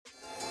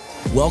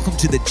Welcome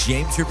to the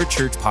James River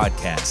Church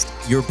podcast.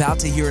 You're about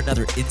to hear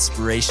another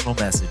inspirational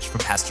message from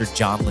Pastor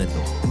John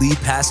Lindell, lead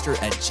pastor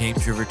at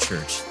James River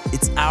Church.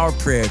 It's our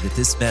prayer that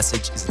this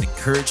message is an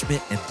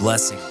encouragement and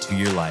blessing to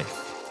your life.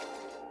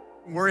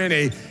 We're in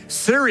a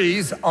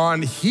series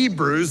on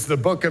Hebrews, the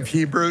book of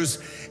Hebrews,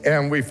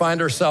 and we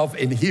find ourselves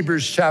in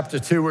Hebrews chapter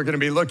 2. We're going to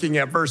be looking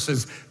at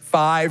verses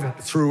 5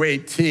 through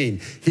 18.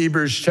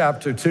 Hebrews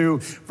chapter 2,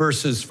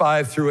 verses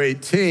 5 through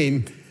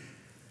 18.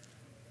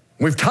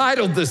 We've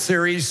titled the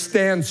series,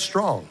 Stand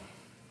Strong,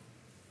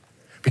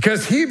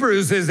 because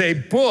Hebrews is a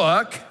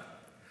book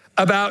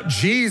about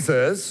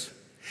Jesus.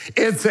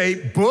 It's a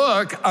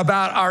book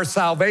about our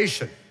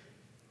salvation.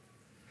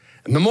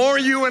 And the more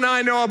you and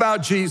I know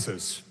about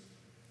Jesus,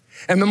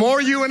 and the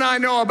more you and I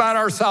know about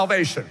our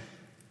salvation,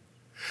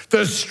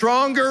 the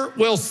stronger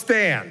we'll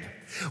stand.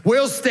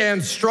 We'll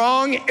stand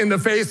strong in the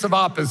face of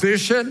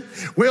opposition.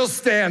 We'll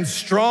stand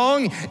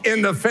strong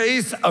in the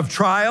face of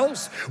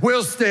trials.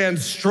 We'll stand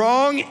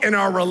strong in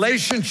our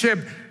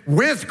relationship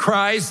with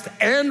Christ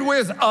and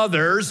with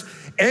others,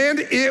 and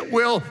it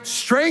will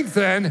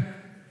strengthen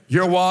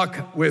your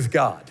walk with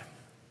God.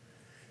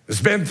 It's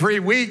been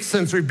 3 weeks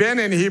since we've been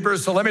in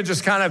Hebrews, so let me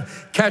just kind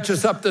of catch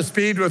us up to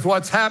speed with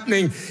what's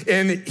happening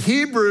in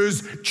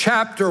Hebrews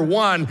chapter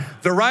 1.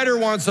 The writer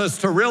wants us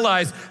to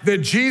realize that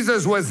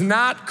Jesus was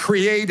not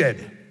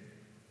created.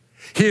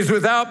 He is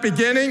without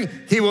beginning,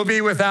 he will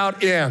be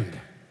without end.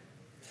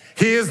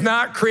 He is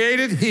not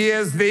created, he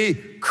is the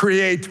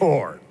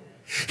creator.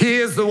 He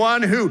is the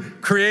one who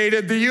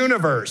created the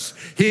universe.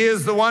 He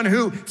is the one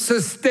who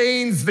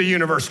sustains the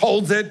universe,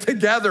 holds it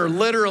together,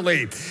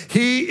 literally.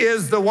 He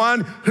is the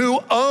one who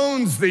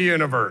owns the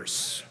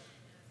universe.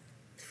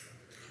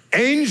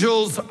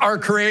 Angels are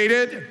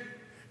created.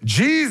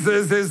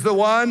 Jesus is the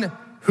one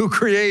who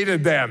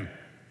created them.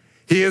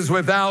 He is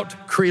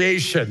without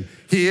creation.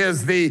 He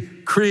is the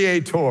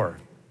creator.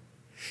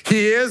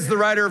 He is, the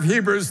writer of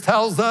Hebrews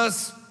tells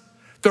us,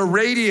 the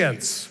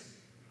radiance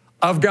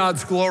of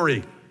God's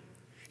glory.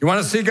 You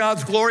want to see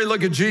God's glory?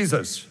 Look at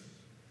Jesus.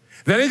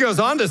 Then he goes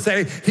on to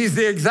say he's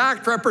the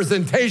exact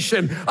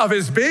representation of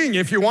his being.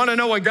 If you want to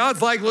know what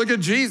God's like, look at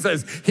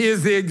Jesus. He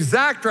is the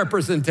exact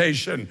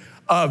representation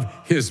of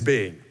his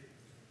being.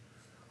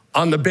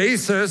 On the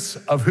basis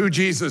of who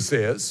Jesus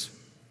is,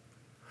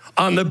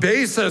 on the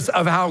basis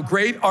of how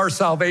great our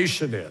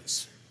salvation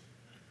is,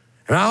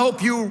 and I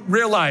hope you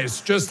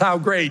realize just how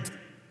great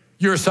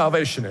your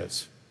salvation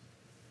is.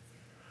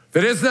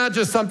 That it's not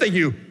just something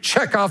you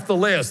check off the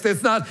list.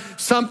 It's not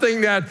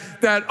something that,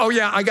 oh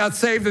yeah, I got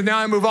saved and now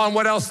I move on.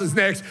 What else is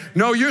next?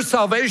 No, your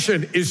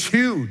salvation is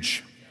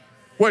huge,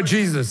 what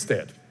Jesus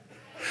did.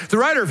 The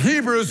writer of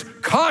Hebrews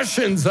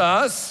cautions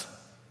us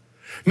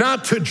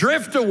not to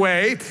drift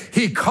away.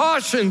 He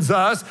cautions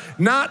us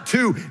not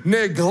to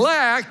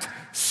neglect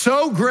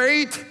so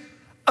great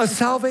a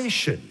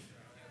salvation.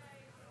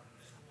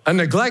 A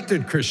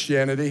neglected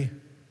Christianity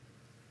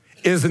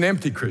is an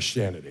empty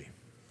Christianity.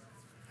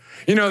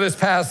 You know, this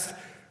past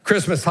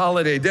Christmas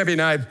holiday, Debbie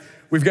and I,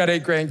 we've got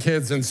 8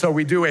 grandkids, and so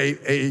we do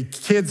a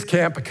kids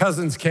camp, a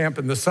cousins camp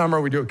in the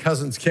summer. We do a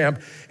cousins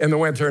camp in the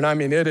winter, and I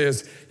mean,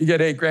 you get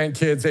 8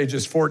 grandkids,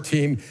 ages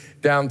 14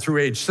 down through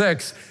age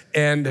 6,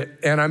 and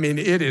I mean,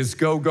 it is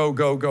go, go,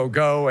 go, go,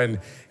 go,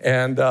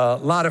 and a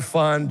lot of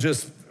fun,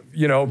 just,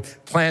 you know,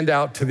 planned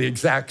out to the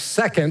exact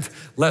second,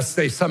 lest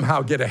they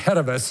somehow get ahead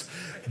of us.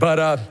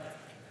 But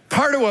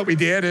part of what we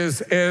did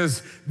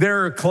is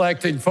they're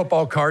collecting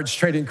football cards,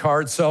 trading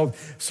cards.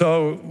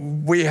 So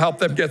we helped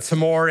them get some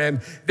more,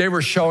 and they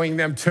were showing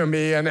them to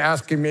me and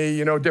asking me,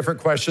 you know, different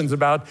questions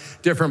about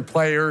different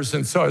players.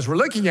 And so as we're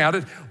looking at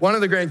it, one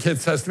of the grandkids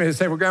says to me, they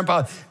say, well,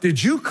 Grandpa,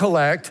 did you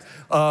collect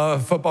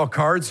football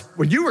cards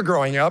when you were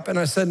growing up? And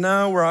I said,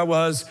 no, where I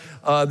was,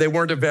 they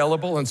weren't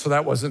available, and so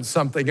that wasn't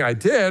something I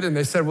did. And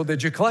they said, well,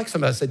 did you collect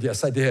some? I said,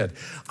 yes, I did.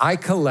 I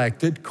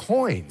collected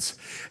coins.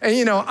 And,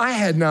 you know, I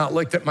had not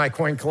looked at my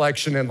coin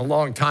collection in a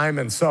long time,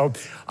 and so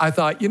I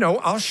thought, you know,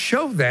 I'll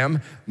show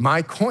them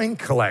my coin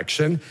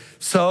collection.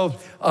 So,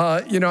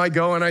 you know, I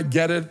go and I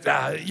get it,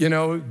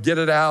 get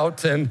it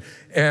out, and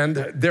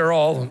we're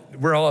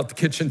all at the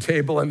kitchen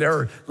table, and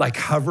they're like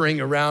hovering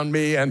around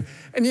me, and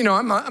you know,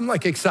 I'm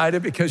like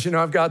excited because, you know,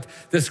 I've got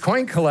this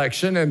coin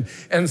collection,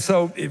 and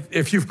so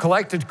if you've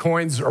collected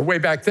coins, or way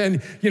back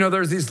then, you know,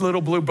 there's these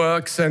little blue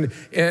books, and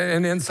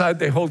inside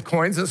they hold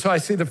coins, and so I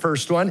see the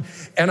first one,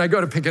 and I go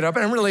to pick it up,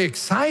 and I'm really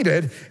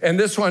excited, and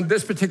this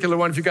particular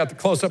one, if you got the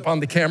close-up on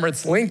the camera,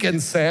 it's Lincoln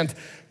Cent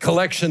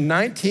collection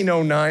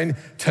 1909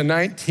 to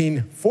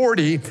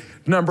 1940,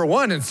 number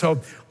 1, and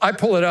so I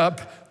pull it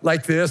up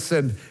like this,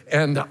 and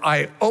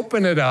I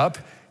open it up,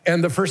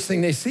 and the first thing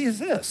they see is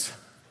this.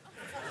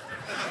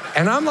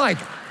 And I'm like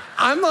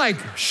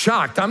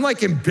shocked. I'm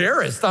like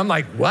embarrassed. I'm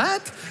like,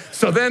 what?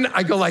 So then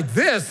I go like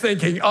this,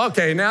 thinking,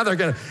 okay, now they're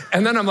gonna,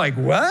 and then I'm like,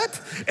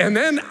 what? And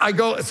then I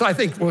go, so I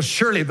think, well,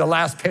 surely the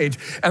last page.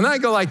 And then I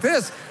go like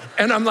this,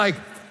 and I'm like,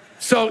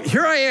 so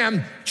here I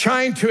am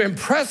trying to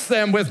impress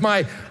them with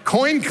my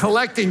coin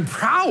collecting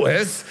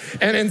prowess,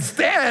 and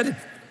instead,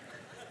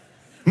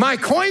 My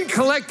coin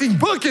collecting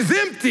book is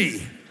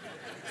empty.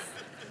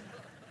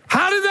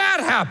 How did that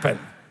happen?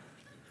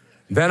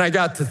 Then I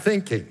got to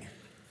thinking.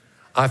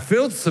 I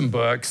filled some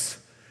books,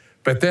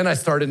 but then I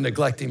started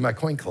neglecting my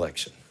coin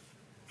collection.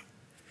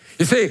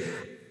 You see,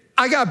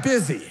 I got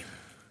busy.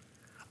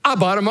 I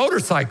bought a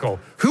motorcycle.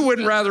 Who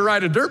wouldn't rather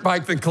ride a dirt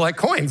bike than collect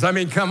coins? I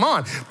mean, come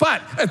on.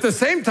 But at the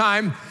same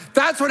time,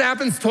 that's what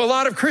happens to a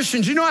lot of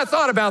Christians. You know, I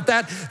thought about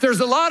that. There's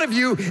a lot of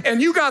you,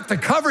 and you got the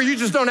cover, you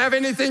just don't have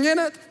anything in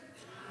it.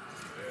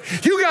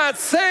 You got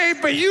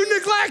saved, but you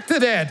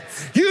neglected it.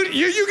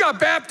 You got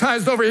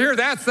baptized over here,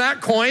 that's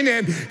that coin,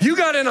 and you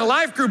got in a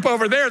life group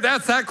over there,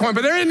 that's that coin,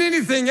 but there isn't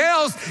anything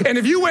else. And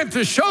if you went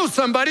to show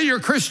somebody your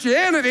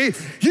Christianity,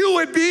 you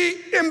would be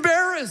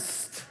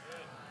embarrassed.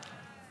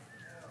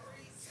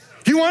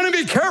 You want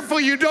to be careful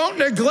you don't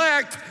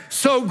neglect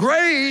so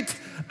great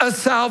a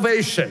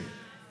salvation.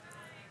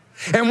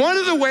 And one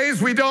of the ways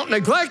we don't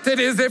neglect it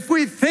is if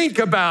we think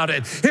about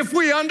it, if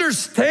we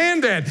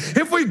understand it,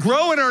 if we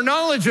grow in our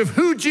knowledge of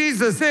who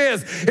Jesus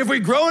is, if we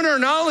grow in our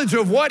knowledge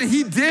of what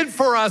he did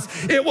for us,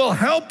 it will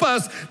help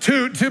us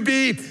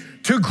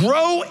to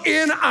grow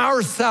in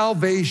our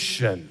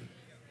salvation,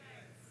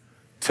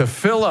 to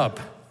fill up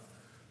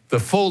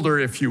the folder,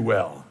 if you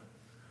will,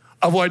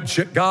 of what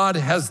God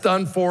has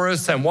done for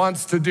us and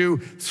wants to do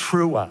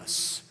through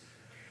us.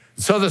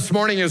 So this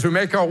morning, as we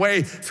make our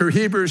way through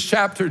Hebrews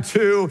chapter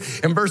 2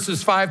 and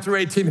verses 5 through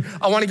 18,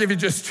 I want to give you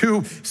just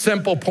two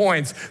simple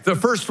points. The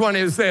first one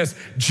is this: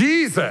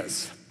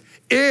 Jesus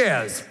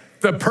is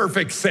the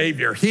perfect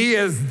Savior. He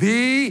is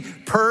the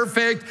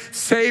perfect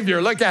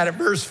Savior. Look at it,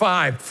 verse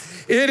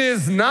 5. It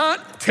is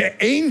not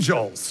to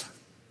angels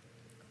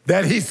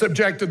that he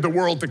subjected the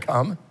world to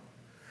come,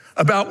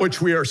 about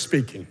which we are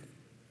speaking.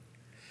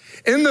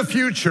 In the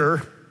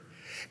future,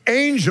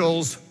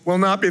 angels will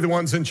not be the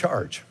ones in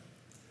charge.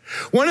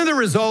 One of the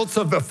results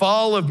of the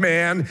fall of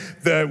man,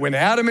 when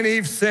Adam and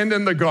Eve sinned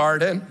in the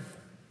garden,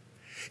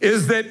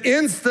 is that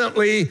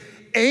instantly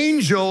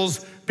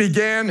angels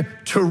began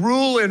to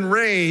rule and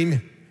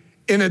reign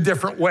in a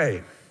different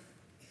way.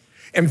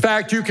 In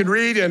fact, you can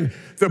read in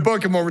the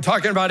book, and when we're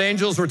talking about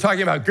angels, we're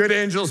talking about good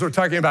angels, we're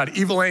talking about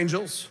evil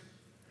angels.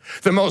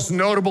 The most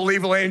notable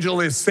evil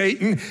angel is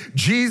Satan.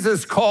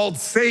 Jesus called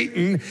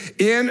Satan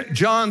in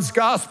John's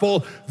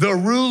gospel the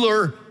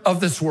ruler of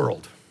this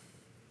world.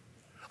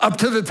 Up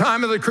to the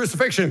time of the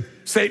crucifixion,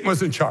 Satan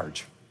was in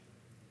charge.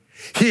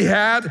 He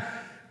had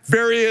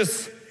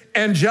various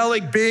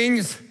angelic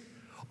beings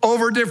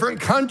over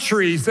different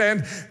countries,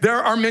 and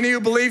there are many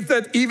who believe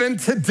that even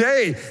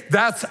today,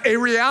 that's a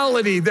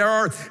reality. There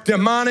are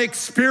demonic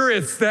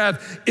spirits that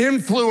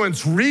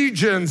influence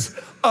regions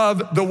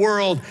of the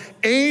world.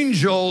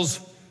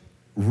 Angels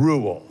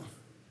rule.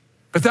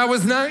 But that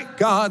was not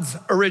God's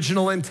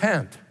original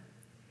intent.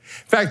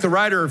 In fact, the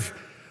writer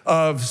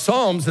of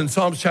Psalms in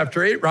Psalms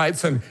chapter 8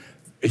 writes, and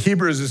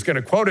Hebrews is going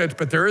to quote it,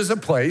 but there is a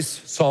place,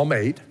 Psalm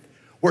 8,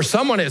 where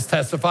someone has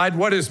testified,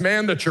 what is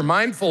man that you're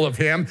mindful of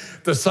him,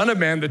 the son of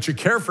man that you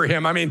care for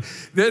him? I mean,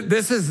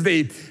 this is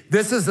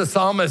the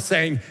psalmist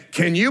saying,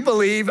 can you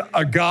believe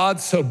a God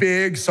so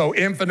big, so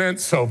infinite,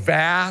 so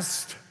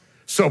vast,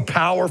 so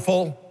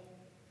powerful,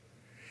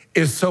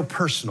 is so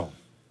personal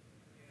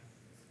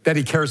that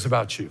he cares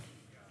about you?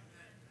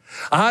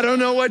 I don't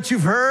know what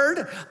you've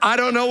heard. I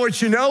don't know what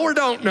you know or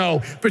don't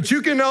know, but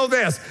you can know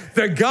this.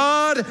 The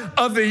God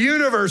of the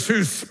universe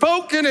who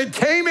spoke and it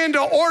came into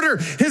order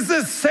is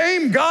the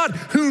same God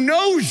who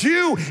knows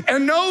you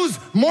and knows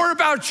more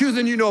about you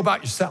than you know about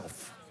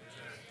yourself.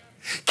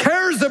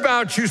 Cares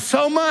about you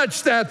so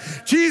much that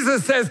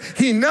Jesus says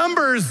he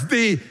numbers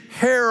the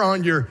hair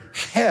on your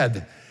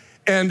head.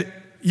 And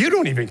you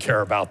don't even care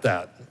about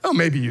that. Oh,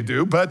 maybe you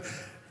do, but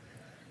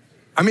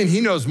I mean,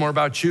 he knows more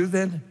about you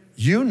than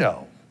you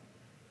know.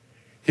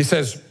 He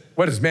says,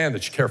 what is man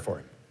that you care for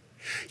him?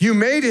 You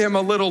made him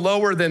a little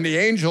lower than the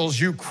angels.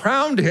 You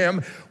crowned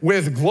him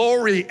with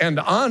glory and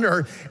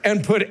honor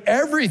and put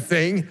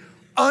everything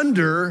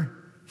under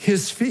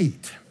his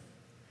feet.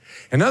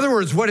 In other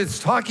words, what it's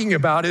talking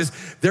about is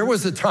there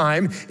was a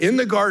time in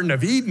the Garden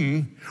of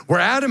Eden where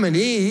Adam and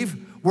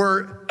Eve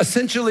were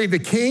essentially the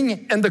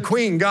king and the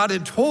queen. God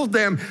had told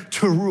them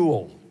to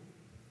rule.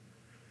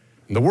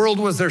 And the world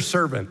was their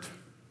servant.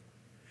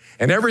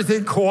 And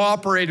everything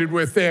cooperated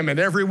with them in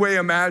every way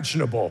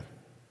imaginable.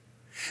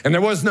 And there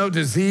was no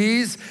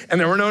disease,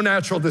 and there were no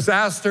natural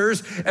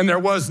disasters, and there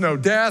was no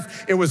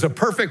death. It was a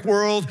perfect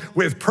world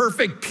with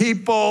perfect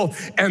people,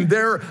 and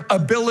their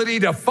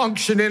ability to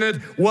function in it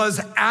was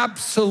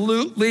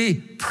absolutely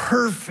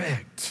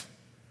perfect.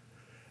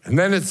 And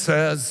then it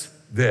says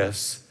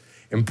this,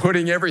 in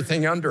putting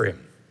everything under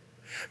him,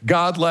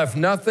 God left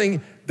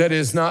nothing that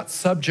is not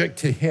subject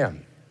to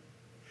him.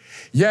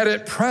 Yet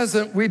at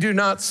present, we do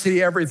not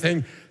see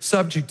everything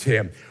subject to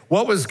him.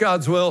 What was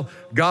God's will?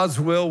 God's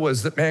will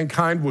was that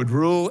mankind would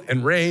rule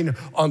and reign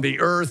on the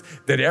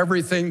earth, that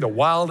everything, the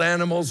wild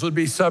animals would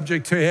be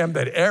subject to him,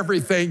 that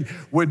everything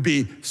would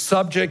be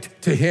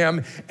subject to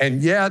him.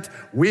 And yet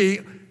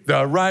the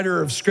The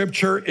writer of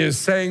Scripture is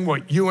saying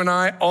what you and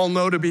I all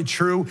know to be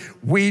true.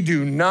 We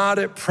do not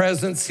at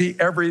present see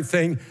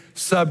everything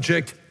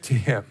subject to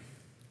him.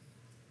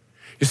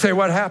 You say,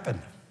 what happened?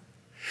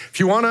 If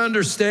you want to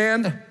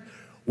understand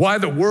why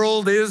the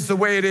world is the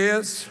way it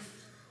is,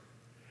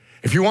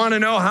 if you want to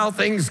know how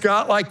things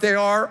got like they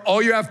are,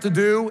 all you have to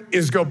do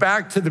is go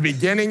back to the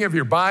beginning of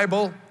your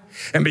Bible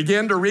and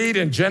begin to read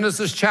in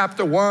Genesis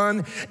chapter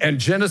 1 and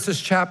Genesis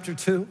chapter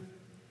 2,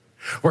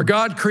 where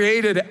God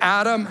created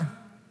Adam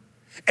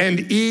and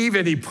Eve,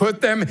 and he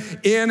put them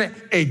in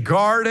a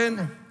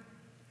garden.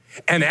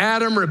 And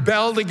Adam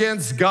rebelled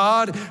against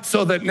God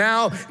so that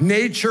now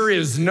nature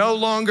is no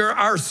longer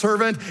our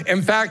servant.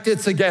 In fact,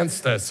 it's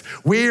against us.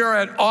 We are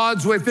at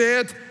odds with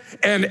it,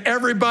 and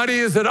everybody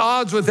is at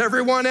odds with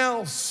everyone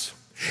else.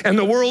 And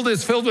the world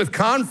is filled with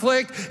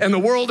conflict, and the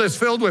world is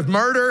filled with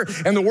murder,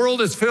 and the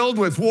world is filled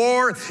with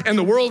war, and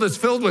the world is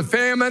filled with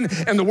famine,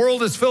 and the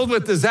world is filled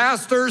with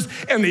disasters,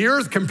 and the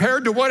earth,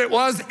 compared to what it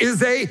was,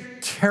 is a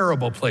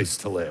terrible place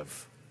to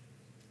live.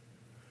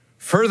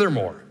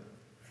 Furthermore,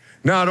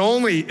 not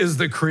only is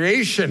the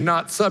creation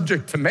not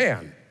subject to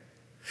man,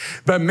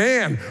 but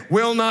man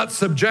will not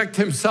subject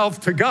himself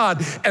to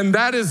God, and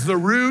that is the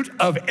root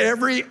of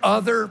every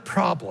other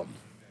problem.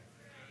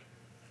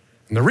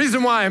 And the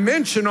reason why I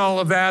mention all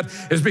of that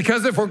is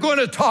because if we're going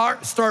to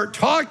start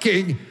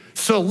talking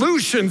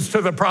solutions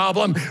to the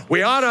problem,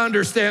 we ought to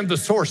understand the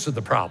source of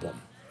the problem.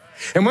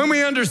 And when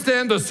we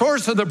understand the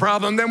source of the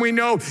problem, then we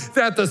know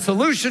that the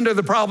solution to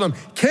the problem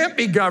can't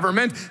be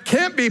government,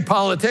 can't be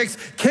politics,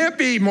 can't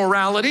be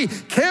morality,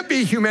 can't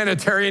be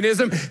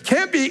humanitarianism,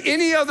 can't be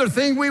any other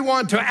thing we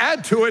want to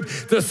add to it.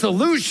 The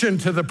solution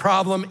to the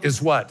problem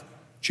is what?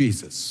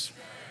 Jesus.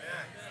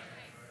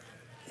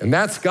 And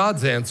that's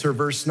God's answer,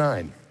 verse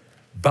 9.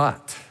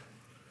 But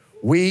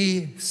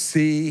we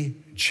see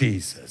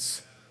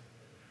Jesus,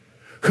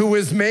 who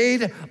was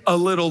made a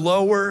little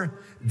lower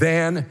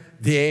than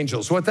the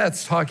angels. What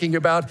that's talking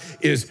about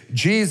is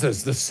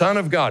Jesus, the Son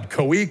of God,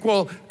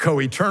 co-equal,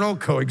 co-eternal,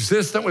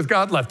 co-existent with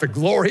God, left the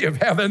glory of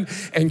heaven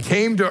and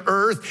came to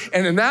earth.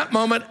 And in that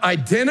moment,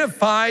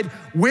 identified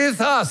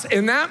with us.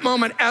 In that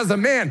moment, as a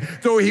man,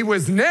 though he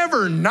was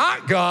never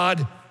not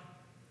God,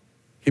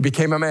 he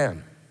became a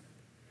man.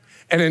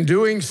 And in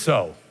doing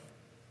so,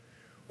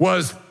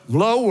 was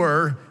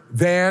lower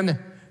than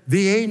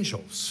the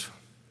angels.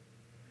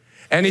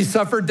 And he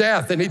suffered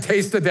death and he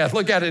tasted death.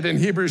 Look at it in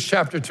Hebrews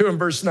chapter 2 and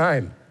verse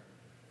 9.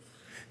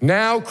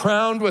 Now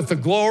crowned with the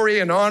glory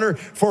and honor,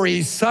 for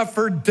he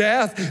suffered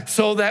death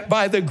so that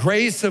by the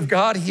grace of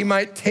God he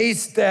might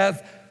taste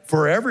death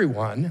for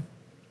everyone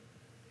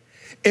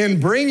in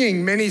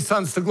bringing many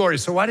sons to glory.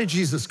 So why did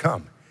Jesus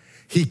come?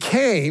 He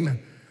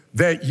came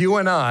that you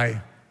and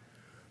I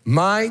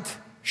might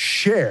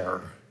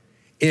share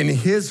in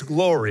his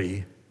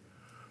glory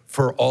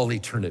for all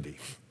eternity.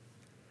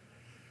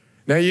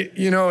 Now,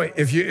 you know,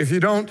 if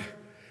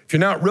you're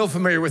not real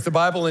familiar with the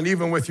Bible, and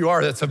even if you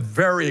are, that's a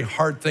very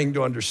hard thing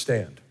to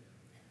understand.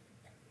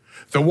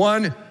 The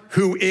one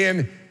who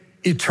in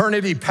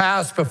eternity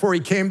past, before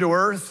he came to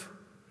earth,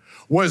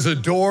 was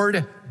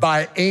adored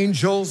by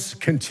angels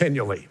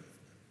continually.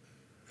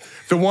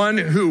 The one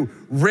who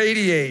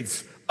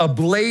radiates a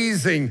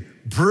blazing,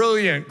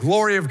 brilliant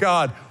glory of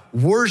God,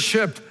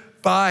 worshiped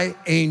by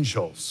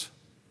angels.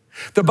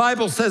 The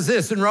Bible says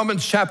this in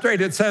Romans chapter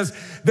 8, it says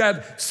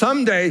that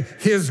someday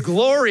his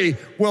glory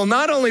will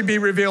not only be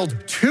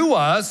revealed to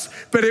us,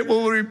 but it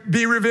will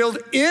be revealed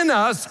in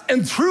us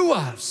and through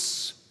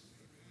us.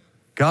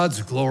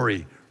 God's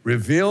glory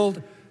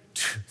revealed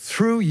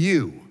through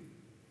you,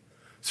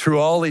 through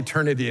all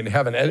eternity in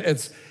heaven.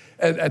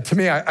 To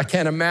me, I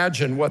can't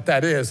imagine what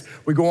that is.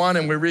 We go on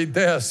and we read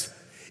this.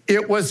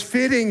 It was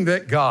fitting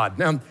that God,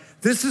 now,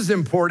 this is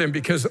important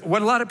because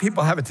what a lot of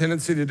people have a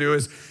tendency to do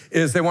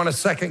is they want to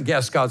second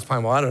guess God's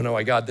plan. Well, I don't know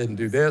why God didn't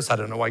do this. I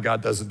don't know why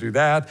God doesn't do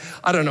that.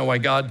 I don't know why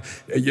God,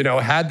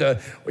 had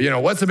to,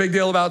 what's the big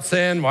deal about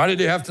sin? Why did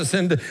he have to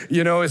send,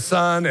 his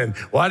son? And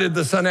why did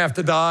the son have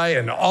to die?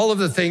 And all of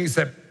the things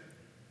that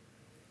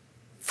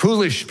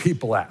foolish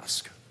people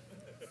ask.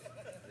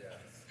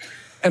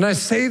 And I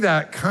say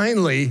that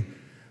kindly,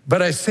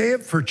 but I say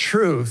it for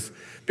truth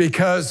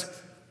because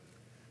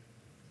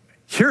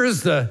here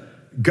is the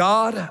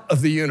God of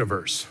the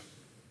universe,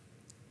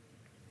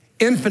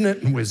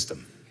 infinite in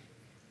wisdom,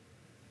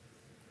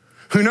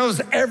 who knows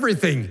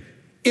everything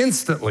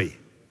instantly,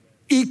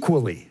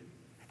 equally,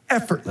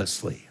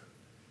 effortlessly.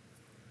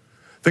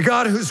 The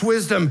God whose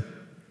wisdom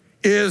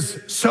is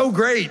so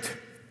great,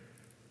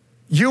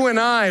 you and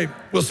I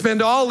will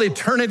spend all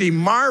eternity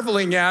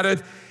marveling at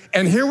it,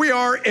 and here we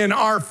are in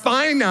our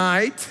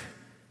finite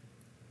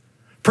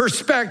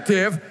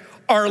perspective,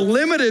 our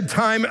limited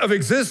time of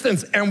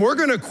existence, and we're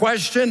gonna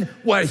question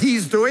what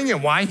he's doing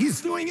and why he's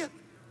doing it.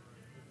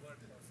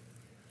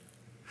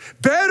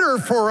 Better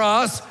for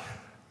us,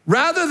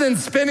 rather than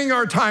spending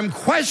our time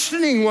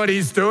questioning what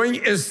he's doing,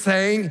 is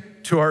saying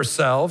to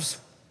ourselves,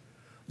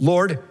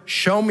 Lord,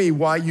 show me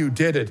why you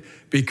did it,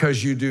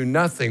 because you do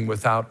nothing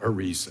without a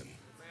reason.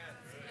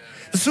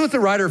 This is what the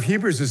writer of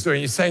Hebrews is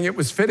doing. He's saying it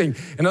was fitting.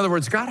 In other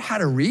words, God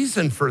had a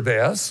reason for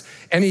this,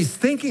 and he's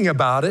thinking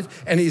about it,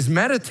 and he's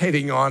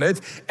meditating on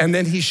it, and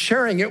then he's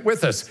sharing it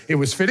with us. It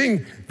was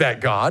fitting that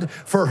God,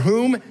 for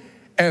whom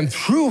and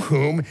through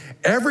whom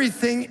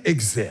everything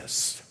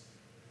exists,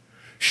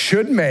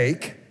 should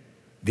make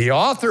the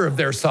author of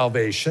their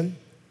salvation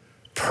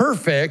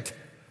perfect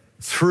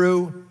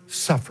through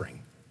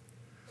suffering.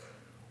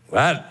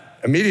 Well, that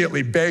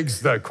immediately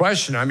begs the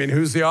question,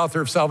 who's the author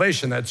of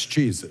salvation? That's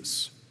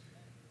Jesus.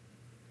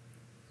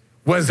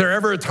 Was there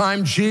ever a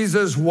time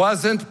Jesus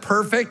wasn't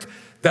perfect?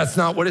 That's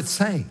not what it's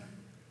saying.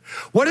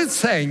 What it's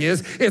saying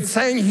is, it's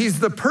saying he's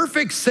the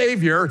perfect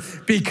Savior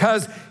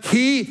because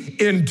he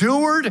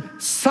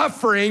endured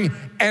suffering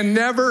and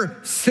never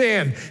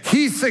sinned.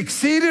 He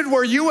succeeded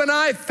where you and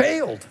I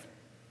failed.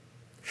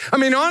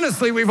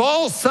 Honestly, we've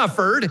all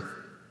suffered.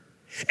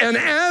 And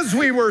as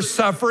we were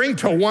suffering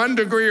to one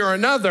degree or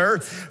another,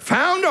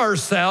 found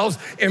ourselves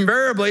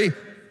invariably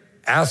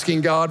asking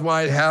God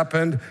why it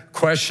happened,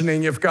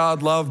 questioning if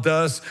God loved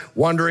us,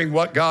 wondering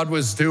what God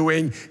was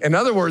doing. In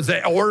other words,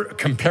 or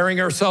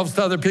comparing ourselves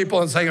to other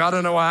people and saying, I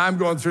don't know why I'm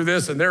going through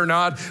this and they're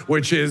not,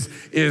 which is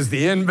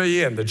the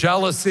envy and the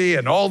jealousy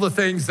and all the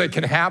things that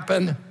can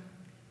happen.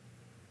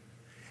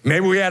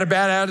 Maybe we had a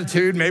bad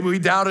attitude. Maybe we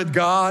doubted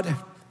God.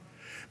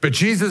 But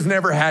Jesus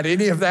never had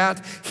any of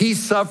that. He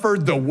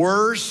suffered the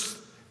worst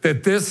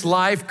that this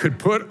life could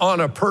put on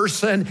a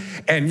person.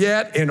 And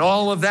yet in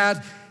all of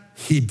that,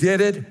 he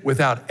did it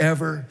without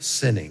ever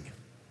sinning.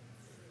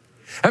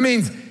 That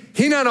means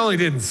he not only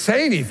didn't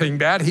say anything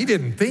bad, he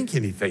didn't think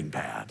anything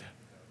bad.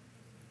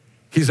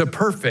 He's a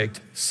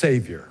perfect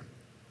Savior.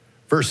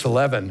 Verse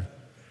 11,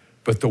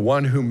 but the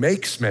one who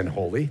makes men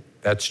holy,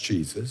 that's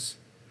Jesus,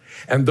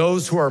 and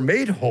those who are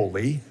made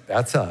holy,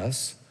 that's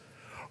us,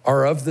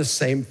 are of the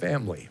same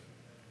family.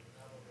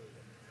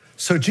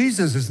 So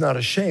Jesus is not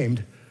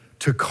ashamed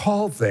to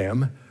call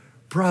them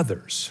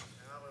brothers.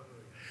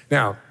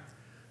 Now,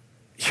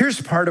 here's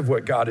part of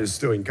what God is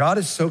doing. God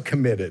is so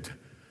committed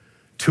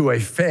to a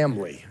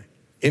family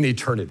in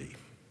eternity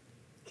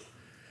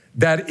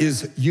that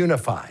is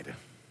unified,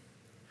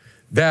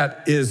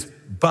 that is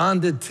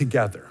bonded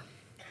together,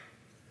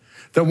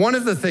 that one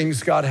of the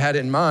things God had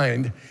in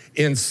mind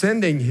in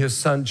sending his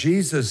son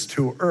Jesus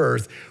to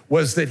earth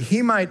was that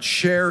he might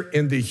share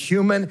in the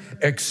human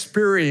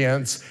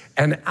experience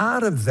and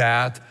out of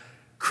that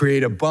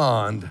create a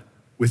bond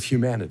with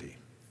humanity.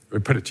 Let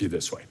me put it to you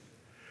this way.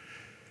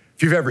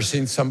 If you've ever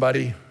seen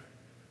somebody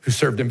who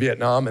served in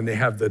Vietnam and they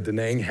have the Da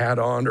Nang hat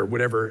on or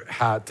whatever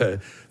hat,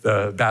 the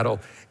battle,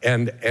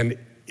 and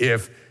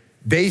if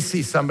they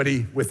see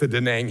somebody with the Da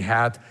Nang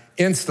hat,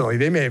 instantly,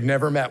 they may have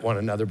never met one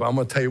another, but I'm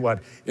gonna tell you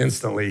what,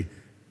 instantly,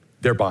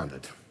 they're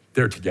bonded.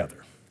 They're together.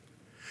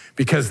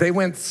 Because they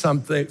went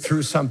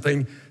through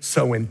something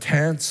so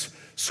intense,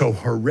 so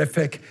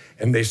horrific,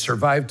 and they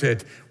survived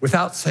it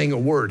without saying a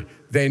word.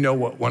 They know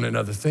what one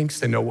another thinks,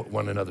 they know what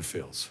one another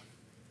feels.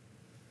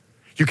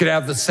 You could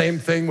have the same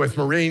thing with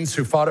Marines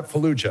who fought at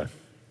Fallujah.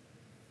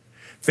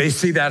 They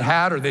see that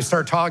hat or they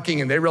start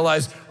talking and they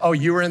realize, oh,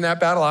 you were in that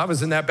battle, I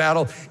was in that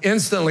battle.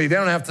 Instantly, they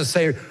don't have to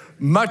say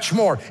much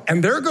more.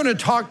 And they're gonna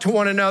talk to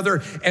one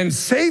another and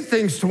say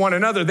things to one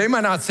another they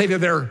might not say to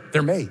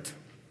their mate.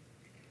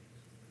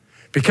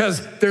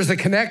 Because there's a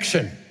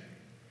connection,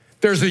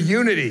 there's a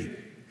unity,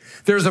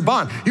 there's a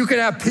bond. You could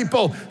have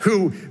people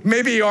who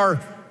maybe are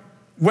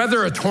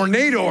weather a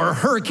tornado or a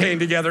hurricane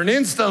together, and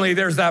instantly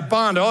there's that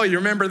bond. Oh, you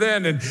remember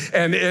then,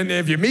 and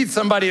if you meet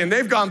somebody and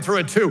they've gone through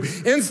it too,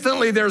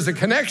 instantly there's a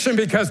connection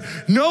because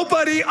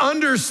nobody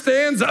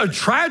understands a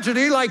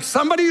tragedy like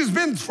somebody who's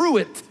been through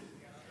it.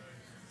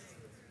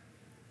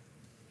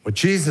 What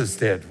Jesus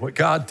did, what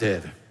God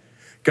did,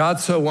 God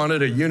so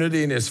wanted a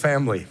unity in his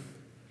family.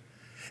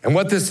 And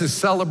what this is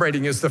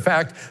celebrating is the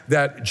fact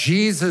that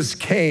Jesus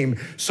came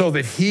so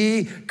that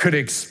he could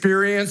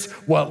experience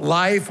what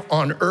life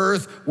on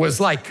earth was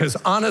like. Because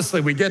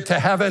honestly, we get to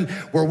heaven,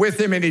 we're with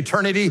him in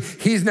eternity.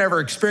 He's never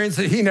experienced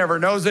it, he never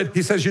knows it.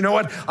 He says, you know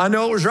what? I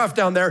know it was rough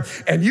down there.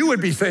 And you would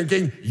be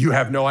thinking, you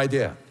have no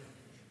idea.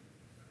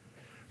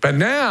 But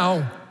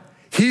now,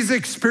 he's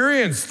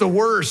experienced the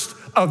worst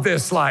of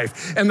this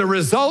life. And the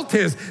result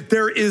is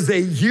there is a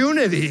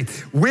unity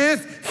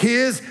with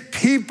his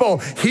people.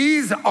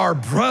 He's our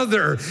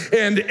brother,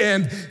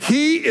 and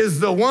he is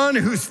the one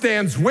who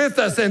stands with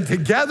us, and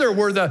together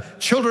we're the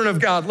children of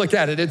God. Look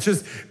at it. It's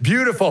just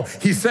beautiful.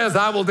 He says,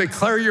 I will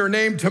declare your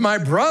name to my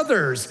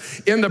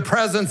brothers. In the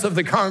presence of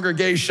the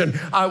congregation,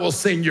 I will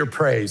sing your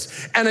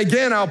praise. And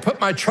again, I'll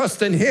put my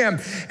trust in him.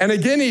 And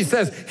again, he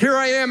says, here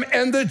I am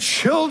and the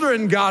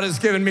children God has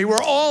given me.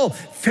 We're all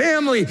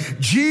family.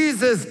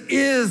 Jesus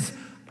is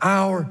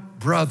our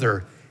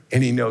brother,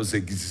 and he knows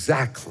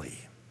exactly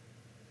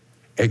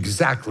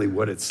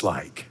what it's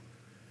like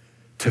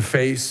to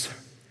face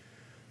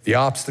the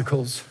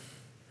obstacles,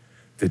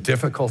 the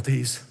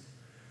difficulties,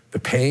 the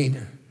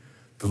pain,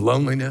 the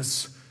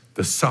loneliness,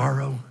 the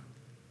sorrow,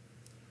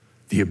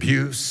 the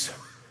abuse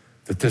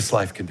that this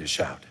life can dish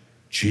out.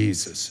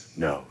 Jesus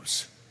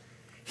knows.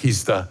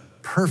 He's the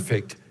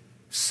perfect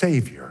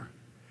Savior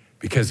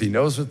because he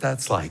knows what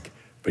that's like,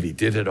 but he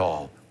did it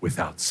all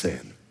without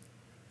sin.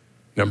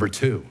 Number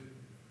two,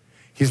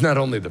 he's not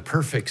only the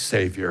perfect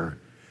Savior,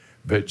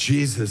 but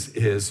Jesus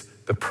is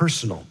the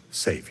personal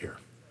Savior.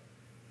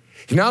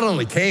 He not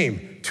only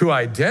came to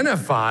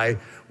identify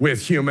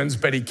with humans,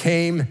 but he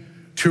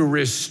came to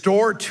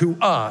restore to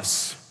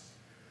us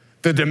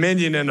the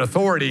dominion and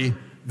authority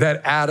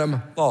that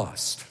Adam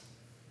lost.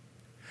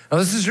 Now,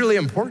 this is really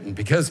important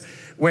because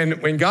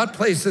when God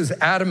places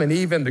Adam and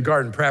Eve in the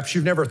garden, perhaps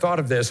you've never thought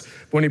of this,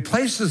 when he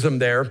places them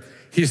there,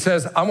 he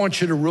says, I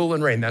want you to rule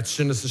and reign. That's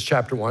Genesis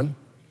chapter 1.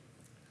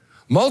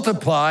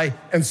 Multiply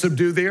and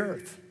subdue the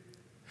earth.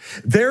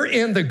 They're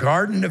in the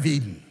Garden of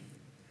Eden.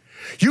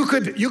 You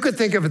could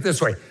think of it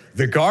this way.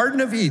 The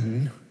Garden of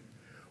Eden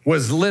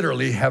was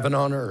literally heaven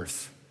on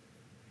earth.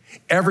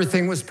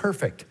 Everything was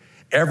perfect.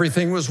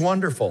 Everything was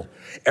wonderful.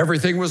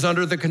 Everything was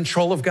under the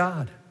control of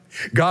God.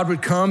 God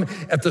would come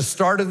at the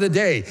start of the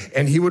day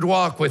and he would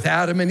walk with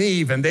Adam and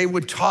Eve and they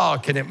would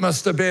talk, and it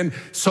must have been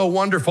so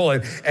wonderful.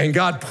 And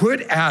God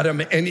put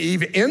Adam and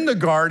Eve in the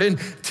garden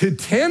to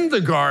tend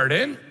the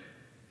garden.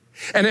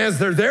 And as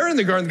they're there in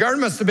the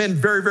garden must have been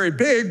very, very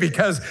big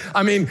because,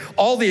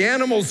 all the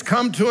animals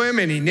come to him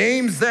and he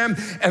names them.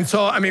 And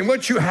so,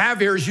 what you have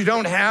here is you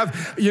don't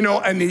have,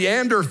 a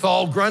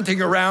Neanderthal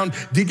grunting around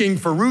digging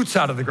for roots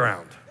out of the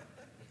ground.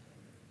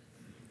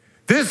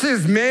 This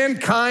is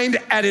mankind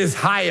at his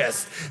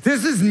highest.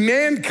 This is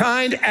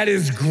mankind at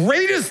his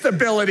greatest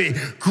ability,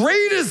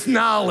 greatest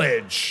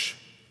knowledge,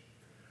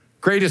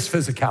 greatest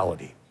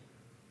physicality.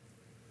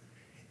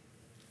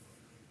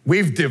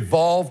 We've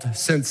devolved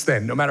since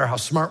then. No matter how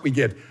smart we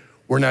get,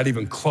 we're not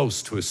even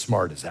close to as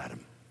smart as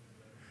Adam.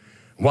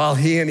 While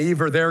he and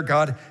Eve are there,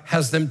 God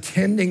has them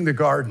tending the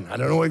garden. I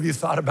don't know if you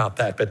thought about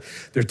that, but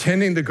they're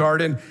tending the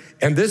garden,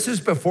 and this is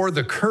before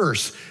the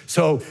curse.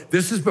 So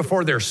this is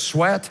before there's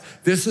sweat.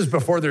 This is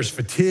before there's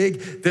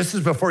fatigue. This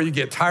is before you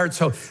get tired.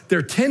 So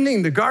they're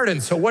tending the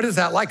garden. So what is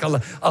that like?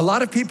 A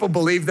lot of people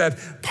believe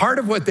that part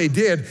of what they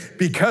did,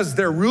 because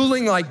they're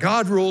ruling like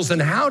God rules.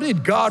 And how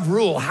did God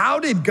rule?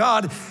 How did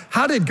God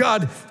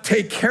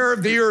take care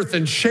of the earth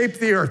and shape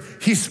the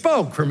earth? He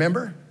spoke,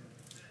 remember?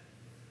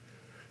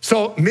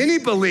 So many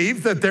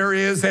believe that there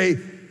is a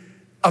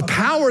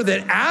power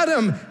that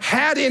Adam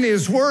had in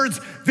his words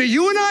that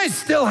you and I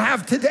still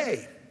have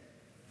today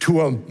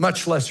to a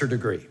much lesser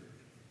degree.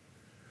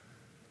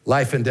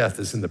 Life and death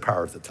is in the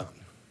power of the tongue.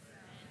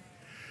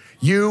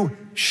 You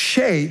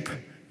shape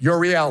your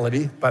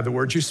reality by the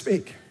words you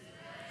speak.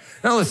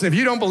 Now listen, if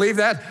you don't believe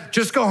that,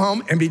 just go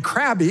home and be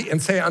crabby and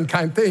say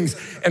unkind things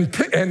and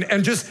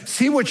just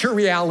see what your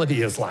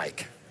reality is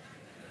like.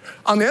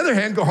 On the other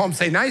hand, go home,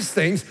 say nice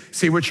things,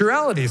 see what your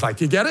reality is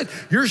like. You get it?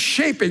 You're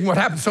shaping what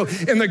happens. So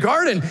in the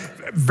garden,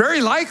 very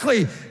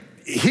likely,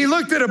 he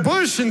looked at a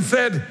bush and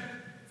said,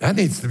 that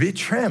needs to be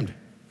trimmed.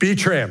 Be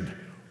trimmed.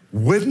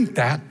 Wouldn't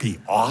that be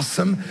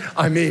awesome?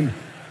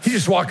 He's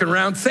just walking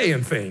around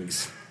saying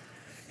things.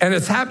 And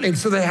it's happening.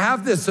 So they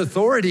have this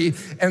authority.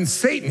 And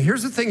Satan,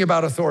 here's the thing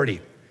about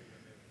authority.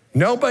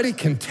 Nobody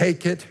can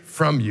take it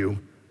from you.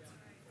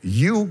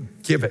 You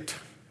give it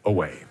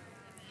away.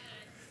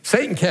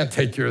 Satan can't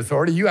take your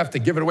authority. You have to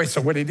give it away.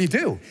 So what did he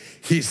do?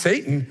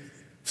 Satan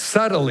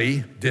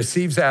subtly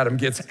deceives Adam,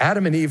 gets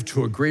Adam and Eve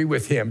to agree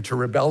with him, to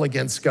rebel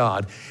against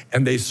God,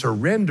 and they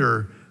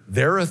surrender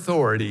their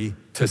authority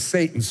to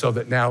Satan, so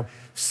that now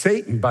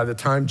Satan, by the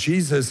time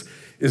Jesus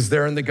is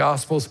there in the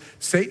Gospels,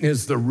 Satan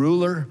is the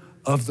ruler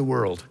of the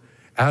world.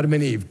 Adam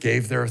and Eve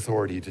gave their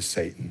authority to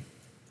Satan.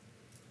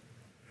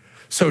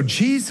 So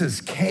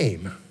Jesus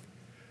came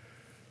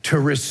to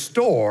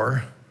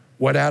restore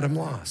what Adam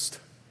lost.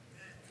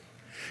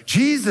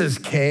 Jesus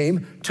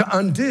came to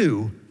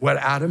undo what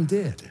Adam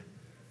did.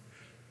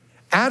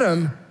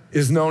 Adam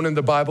is known in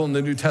the Bible in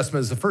the New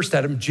Testament as the first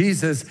Adam.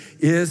 Jesus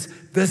is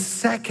the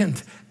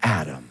second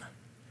Adam.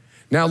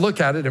 Now look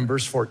at it in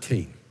verse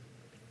 14.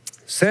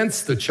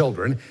 Since the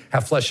children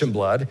have flesh and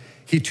blood,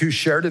 he too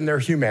shared in their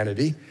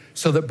humanity,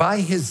 so that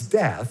by his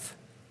death,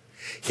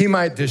 he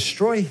might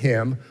destroy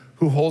him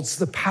who holds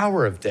the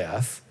power of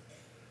death,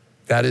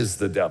 that is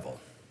the devil.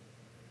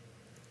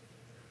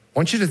 I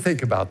want you to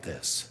think about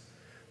this.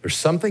 There's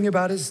something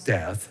about his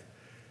death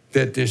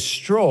that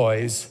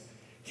destroys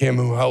him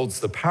who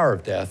holds the power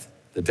of death,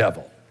 the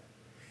devil.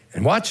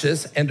 And watch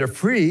this, and to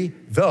free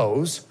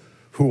those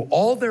who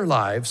all their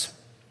lives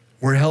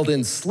were held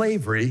in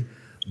slavery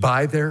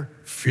by their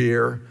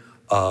fear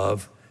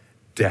of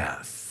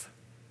death.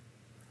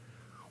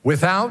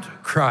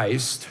 Without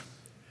Christ,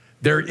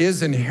 there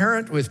is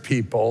inherent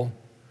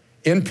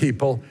in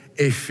people,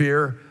 a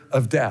fear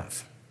of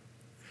death.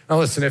 Now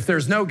listen, if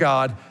there's no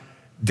God,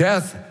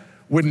 death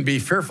wouldn't be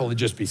fearful, it'd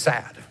just be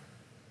sad.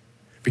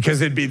 Because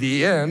it'd be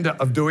the end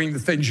of doing the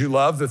things you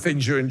love, the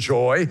things you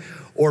enjoy,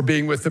 or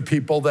being with the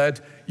people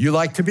that you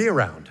like to be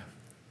around.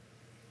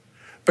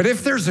 But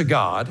if there's a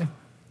God,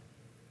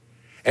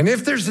 and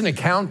if there's an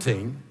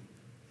accounting,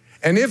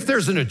 and if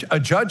there's a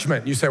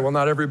judgment, you say, well,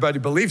 not everybody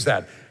believes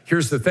that.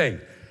 Here's the thing.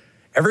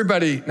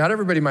 Not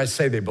everybody might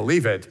say they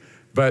believe it,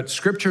 But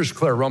Scripture's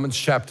clear, Romans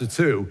chapter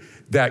 2,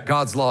 that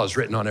God's law is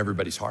written on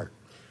everybody's heart.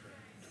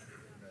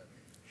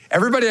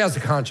 Everybody has a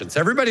conscience.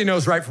 Everybody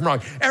knows right from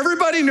wrong.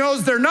 Everybody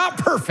knows they're not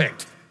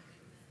perfect.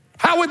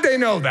 How would they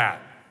know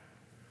that?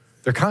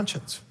 Their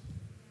conscience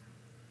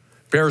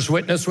bears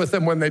witness with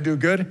them when they do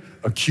good,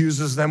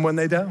 accuses them when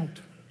they don't.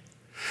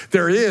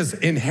 There is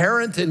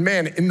inherent in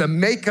man, in the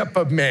makeup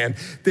of man,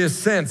 this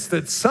sense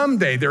that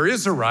someday there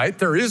is a right,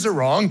 there is a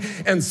wrong,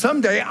 and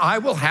someday I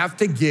will have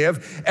to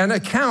give an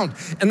account.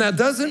 And that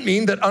doesn't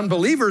mean that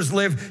unbelievers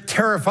live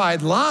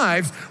terrified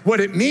lives. What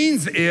it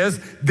means is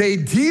they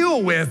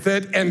deal with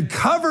it and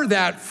cover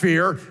that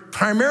fear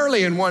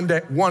primarily in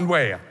one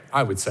way,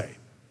 I would say.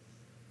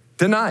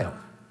 Denial.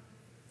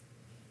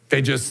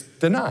 They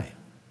just deny.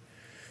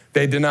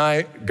 They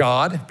deny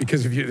God,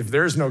 because if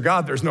there's no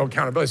God, there's no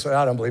accountability. So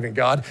I don't believe in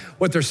God.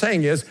 What they're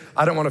saying is,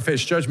 I don't want to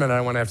face judgment. I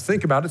don't want to have to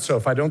think about it. So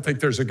if I don't think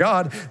there's a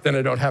God, then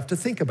I don't have to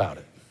think about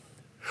it.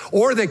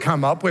 Or they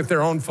come up with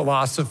their own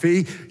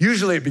philosophy.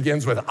 Usually it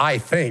begins with, I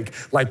think,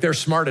 like they're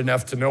smart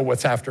enough to know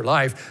what's after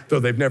life, though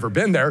they've never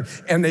been there.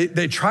 And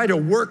they try to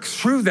work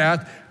through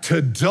that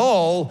to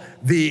dull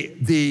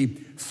the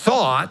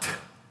thought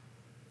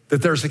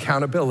that there's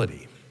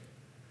accountability.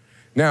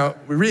 Now,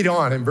 we read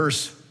on in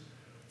verse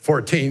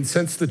 14,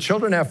 since the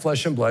children have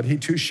flesh and blood, he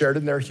too shared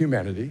in their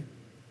humanity,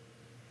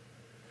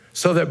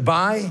 so that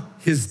by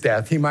his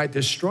death he might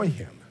destroy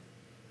him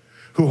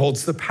who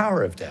holds the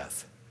power of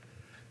death.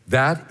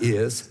 That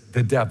is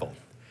the devil.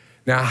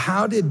 Now,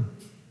 how did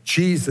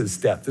Jesus'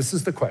 death, this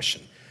is the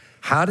question,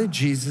 how did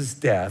Jesus'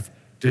 death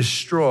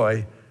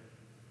destroy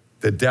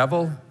the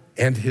devil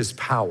and his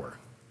power?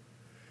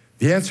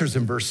 The answer is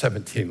in verse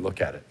 17,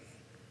 look at it.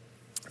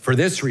 For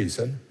this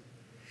reason,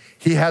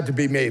 he had to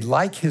be made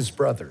like his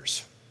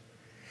brothers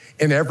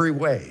in every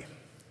way,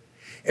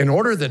 in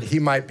order that he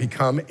might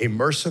become a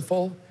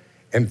merciful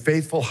and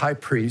faithful high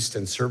priest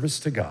in service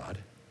to God,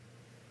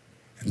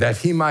 and that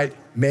he might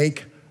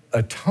make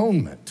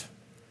atonement.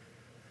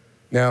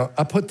 Now,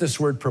 I put this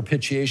word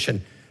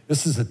propitiation.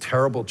 This is a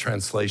terrible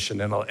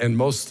translation, and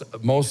most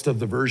of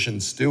the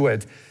versions do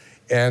it,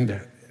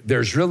 and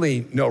there's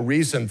really no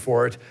reason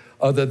for it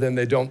other than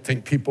they don't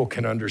think people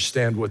can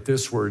understand what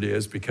this word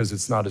is because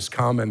it's not as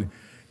common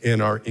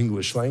in our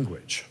English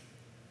language.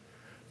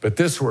 But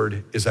this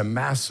word is a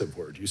massive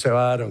word. You say,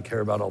 well, I don't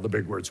care about all the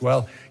big words.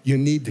 Well, you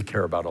need to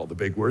care about all the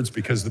big words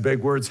because the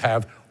big words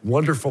have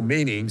wonderful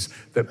meanings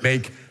that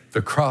make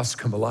the cross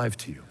come alive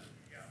to you,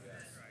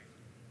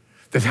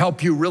 that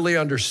help you really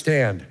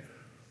understand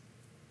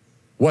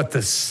what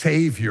the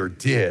Savior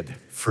did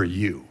for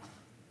you,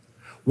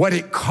 what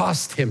it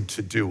cost him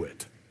to do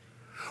it,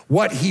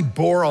 what he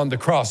bore on the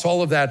cross,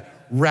 all of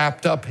that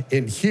wrapped up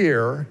in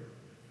here.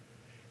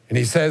 And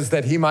he says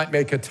that he might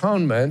make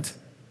atonement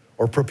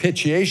or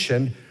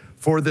propitiation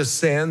for the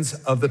sins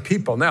of the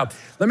people. Now,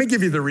 let me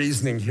give you the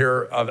reasoning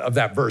here of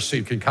that verse so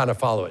you can kind of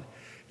follow it.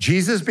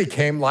 Jesus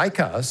became like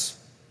us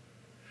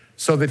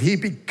so that he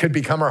could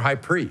become our high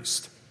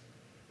priest.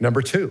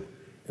 Number two,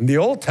 in the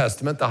Old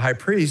Testament, the high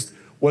priest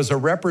was a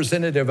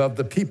representative of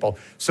the people,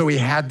 so he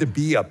had to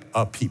be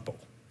a people.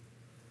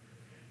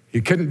 He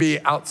couldn't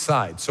be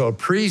outside. So a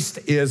priest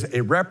is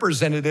a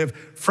representative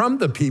from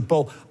the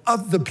people,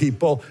 of the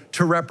people,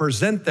 to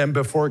represent them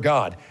before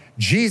God.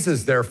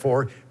 Jesus,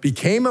 therefore,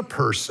 became a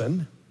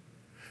person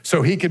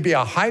so he could be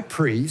a high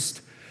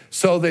priest,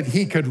 so that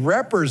he could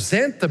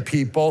represent the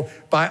people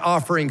by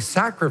offering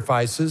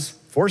sacrifices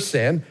for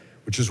sin,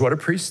 which is what a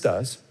priest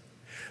does.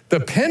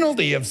 The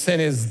penalty of sin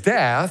is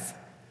death.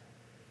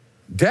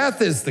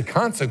 Death is the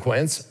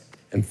consequence.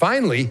 And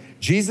finally,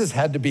 Jesus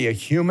had to be a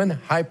human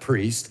high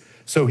priest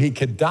so he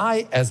could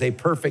die as a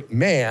perfect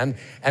man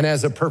and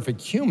as a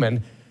perfect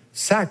human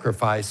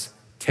sacrifice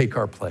take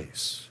our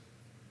place.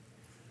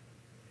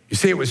 You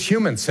see, it was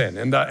human sin.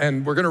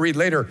 And we're going to read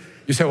later,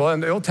 you say, well,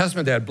 in the Old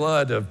Testament, they had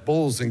blood of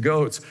bulls and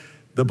goats.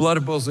 The blood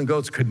of bulls and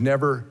goats could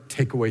never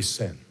take away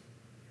sin.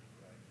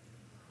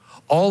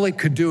 All it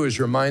could do is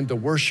remind the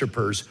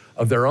worshipers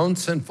of their own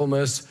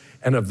sinfulness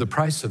and of the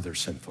price of their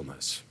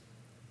sinfulness.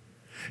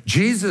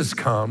 Jesus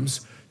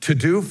comes to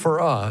do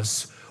for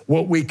us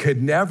what we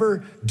could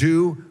never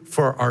do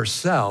for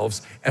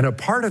ourselves. And a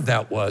part of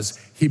that was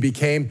he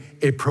became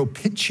a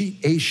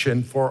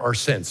propitiation for our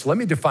sins. So let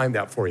me define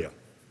that for you.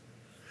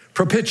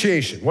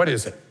 Propitiation, what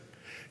is it?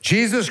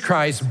 Jesus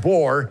Christ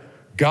bore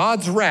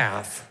God's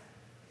wrath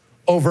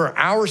over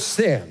our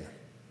sin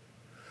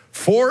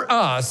for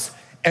us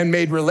and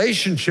made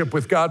relationship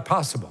with God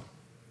possible.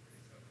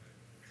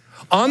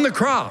 On the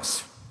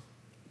cross,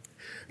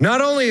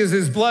 not only is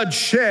his blood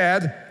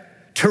shed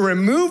to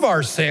remove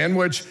our sin,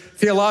 which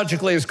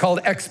theologically is called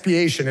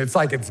expiation. It's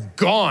like it's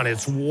gone,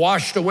 it's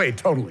washed away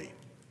totally.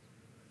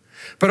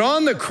 But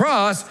on the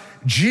cross,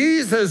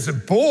 Jesus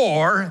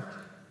bore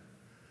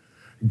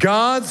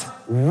God's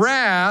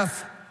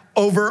wrath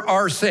over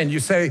our sin. You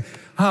say,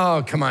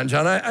 oh, come on,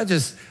 John.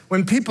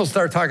 When people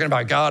start talking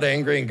about God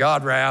angry and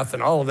God wrath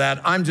and all of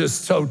that, I'm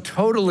just so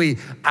totally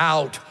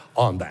out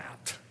on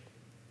that.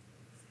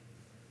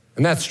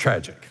 And that's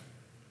tragic.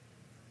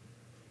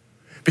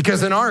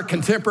 Because in our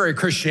contemporary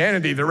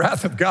Christianity, the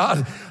wrath of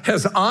God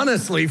has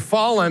honestly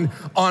fallen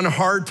on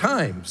hard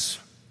times.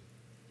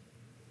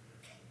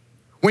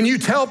 When you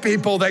tell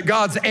people that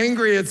God's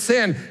angry at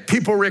sin,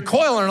 people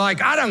recoil and are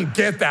like, I don't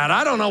get that.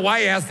 I don't know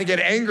why he has to get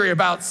angry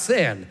about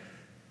sin.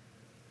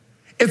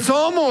 It's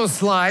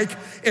almost like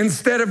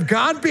instead of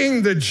God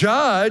being the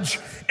judge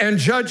and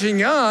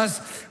judging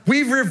us,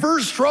 we've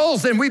reversed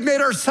roles and we've made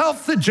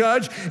ourselves the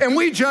judge, and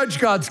we judge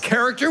God's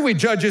character, we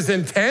judge his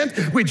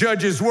intent, we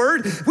judge his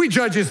word, we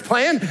judge his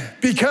plan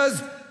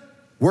because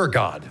we're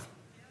God.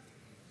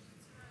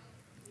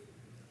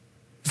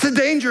 It's a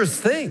dangerous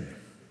thing.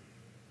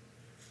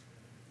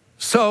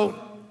 So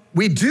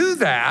we do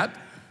that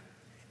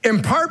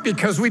in part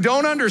because we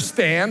don't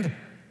understand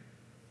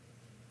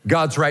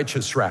God's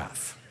righteous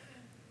wrath.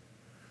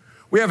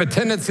 We have a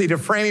tendency to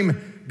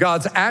frame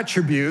God's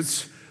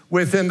attributes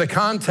within the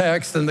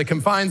context and the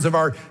confines of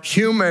our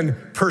human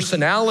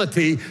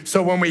personality.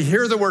 So when we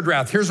hear the word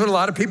wrath, here's what a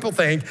lot of people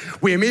think.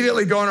 We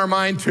immediately go in our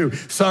mind to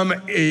some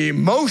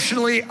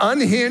emotionally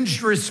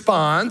unhinged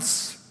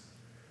response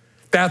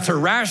that's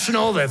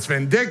irrational, that's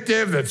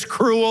vindictive, that's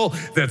cruel,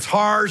 that's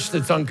harsh,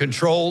 that's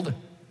uncontrolled.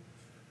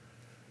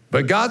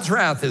 But God's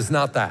wrath is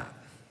not that.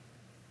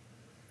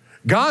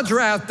 God's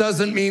wrath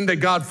doesn't mean that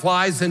God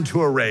flies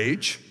into a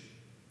rage.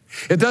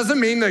 It doesn't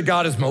mean that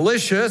God is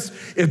malicious.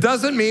 It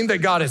doesn't mean that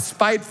God is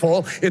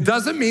spiteful. It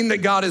doesn't mean that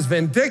God is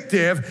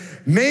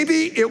vindictive.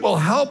 Maybe it will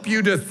help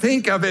you to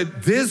think of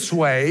it this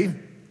way,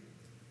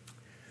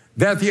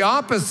 that the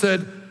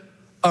opposite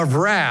of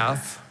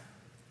wrath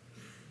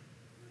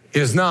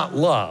is not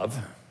love.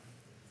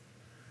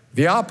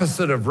 The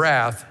opposite of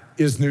wrath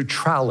is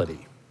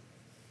neutrality.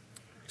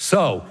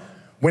 So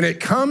when it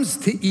comes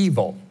to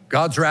evil,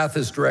 God's wrath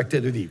is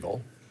directed at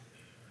evil.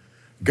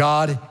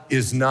 God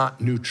is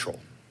not neutral.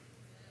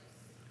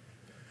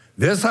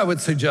 This, I would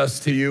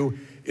suggest to you,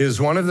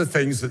 is one of the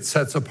things that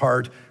sets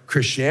apart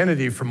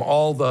Christianity from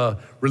all the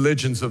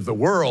religions of the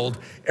world.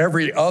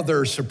 Every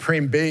other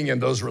supreme being in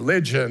those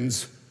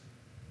religions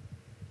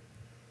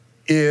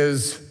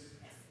is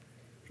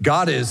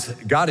God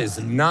is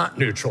not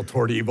neutral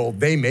toward evil.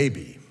 They may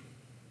be.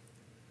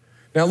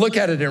 Now look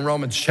at it in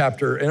Romans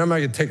chapter, and I'm not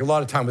going to take a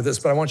lot of time with this,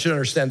 but I want you to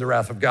understand the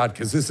wrath of God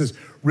because this is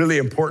really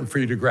important for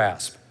you to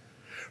grasp.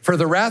 For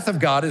the wrath of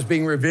God is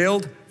being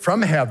revealed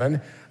from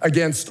heaven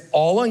against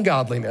all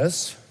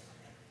ungodliness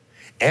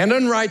and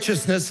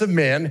unrighteousness of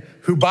men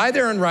who by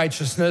their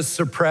unrighteousness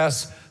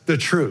suppress the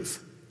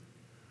truth.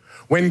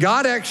 When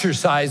God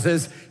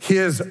exercises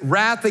his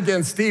wrath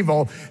against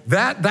evil,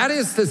 that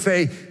is to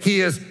say,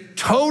 he is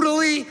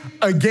totally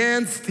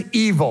against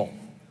evil.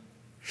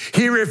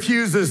 He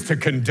refuses to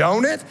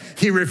condone it.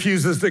 He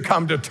refuses to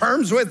come to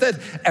terms with it.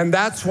 And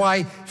that's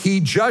why he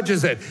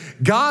judges it.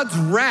 God's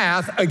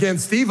wrath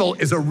against evil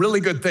is a really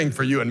good thing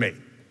for you and me.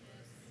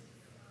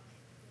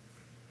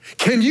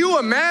 Can you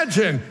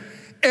imagine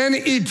an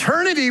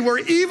eternity where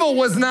evil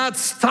was not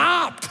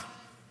stopped?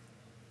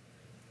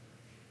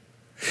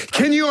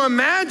 Can you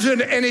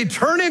imagine an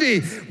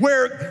eternity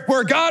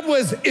where God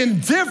was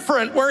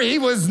indifferent, where he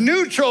was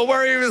neutral,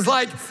 where he was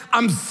like,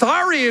 I'm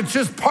sorry, it's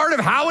just part of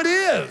how it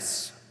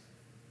is?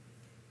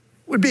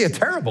 It would be a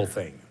terrible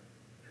thing.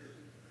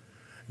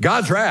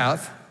 God's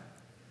wrath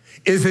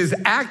is his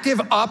active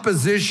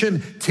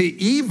opposition to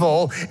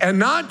evil, and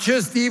not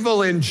just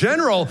evil in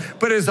general,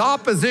 but his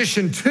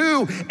opposition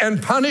to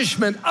and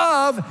punishment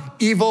of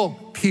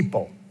evil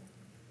people.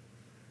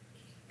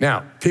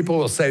 Now, people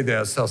will say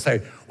this, they'll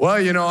say, well,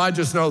 you know, I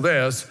just know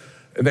this,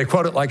 and they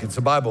quote it like it's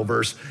a Bible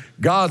verse.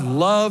 God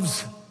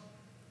loves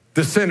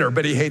the sinner,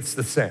 but he hates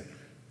the sin.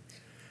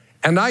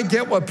 And I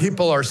get what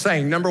people are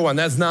saying. Number one,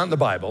 that's not in the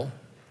Bible.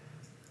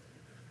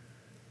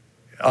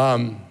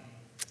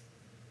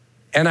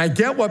 And I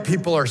get what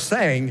people are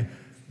saying,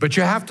 but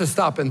you have to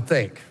stop and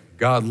think.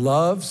 God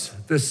loves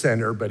the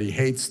sinner, but he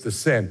hates the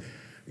sin.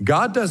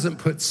 God doesn't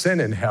put sin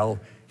in hell,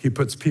 he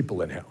puts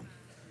people in hell.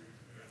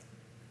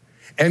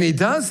 And he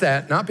does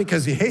that not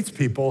because he hates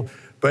people,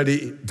 but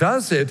he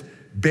does it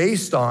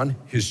based on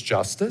his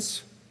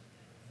justice.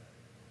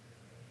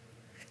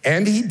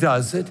 And he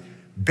does it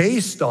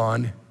based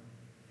on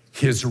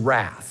his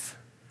wrath,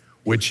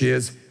 which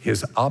is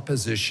his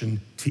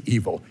opposition to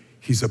evil.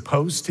 He's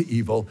opposed to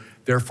evil,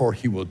 therefore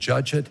he will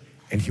judge it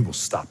and he will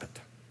stop it.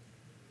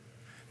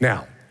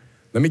 Now,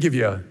 let me give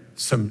you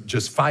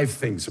just 5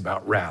 things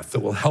about wrath that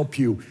will help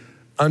you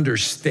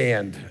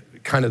understand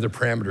kind of the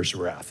parameters of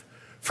wrath.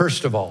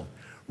 First of all,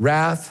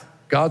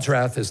 God's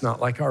wrath is not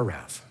like our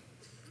wrath.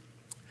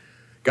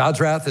 God's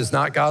wrath is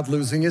not God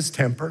losing his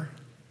temper,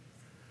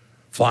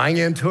 flying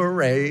into a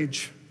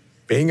rage,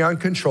 being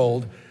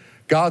uncontrolled.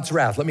 God's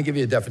wrath, let me give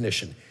you a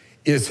definition,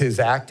 is his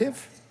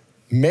active,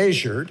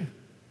 measured,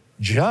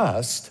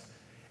 just,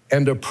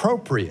 and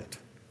appropriate,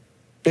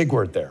 big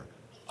word there,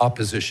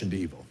 opposition to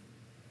evil.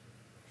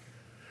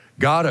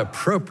 God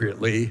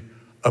appropriately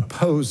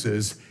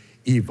opposes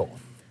evil.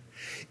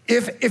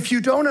 If you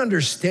don't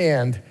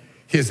understand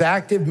his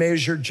active,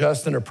 measured,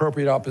 just, and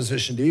appropriate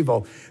opposition to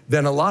evil,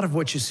 then a lot of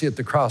what you see at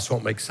the cross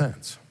won't make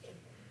sense.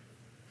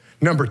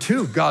 Number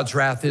two, God's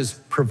wrath is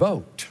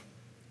provoked.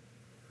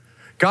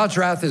 God's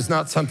wrath is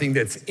not something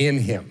that's in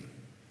him.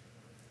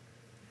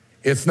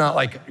 It's not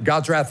like,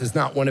 God's wrath is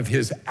not one of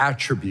his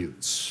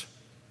attributes.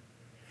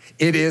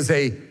 It is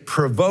a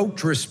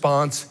provoked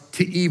response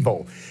to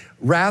evil.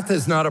 Wrath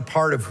is not a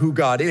part of who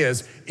God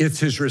is. It's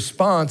his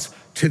response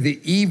to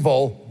the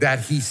evil that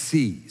he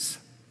sees.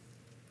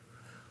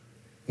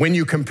 When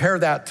you compare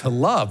that to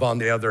love, on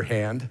the other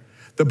hand,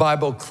 the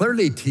Bible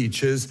clearly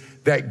teaches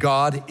that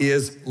God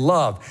is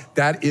love.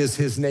 That is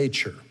his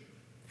nature.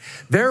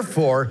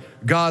 Therefore,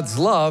 God's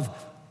love,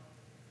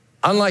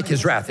 unlike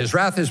his wrath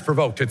is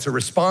provoked. It's a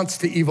response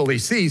to evil he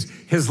sees.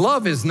 His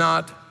love is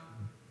not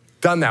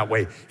done that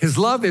way. His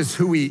love is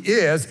who he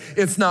is.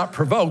 It's not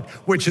provoked,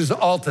 which is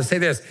all to say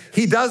this.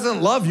 He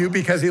doesn't love you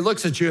because he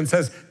looks at you and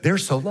says, they're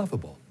so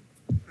lovable.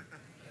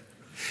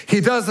 He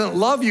doesn't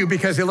love you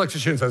because he looks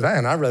at you and says,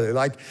 man, I really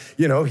like,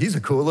 he's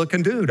a cool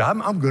looking dude.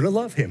 I'm going to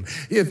love him.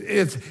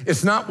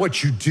 It's not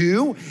what you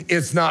do.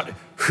 It's not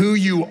who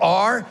you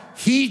are.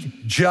 He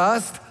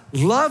just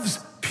loves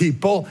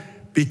people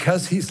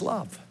because he's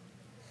love,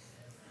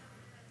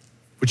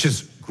 which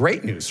is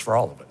great news for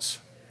all of us.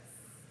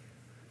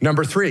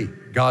 Number three,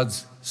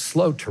 God's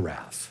slow to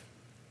wrath.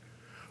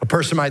 A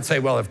person might say,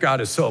 well, if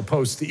God is so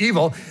opposed to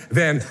evil,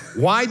 then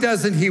why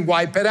doesn't he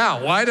wipe it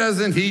out? Why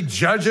doesn't he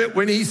judge it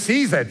when he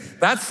sees it?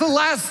 That's the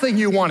last thing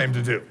you want him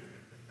to do.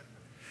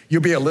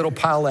 You'll be a little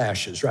pile of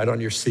ashes right on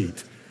your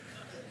seat.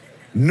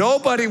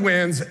 Nobody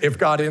wins if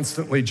God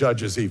instantly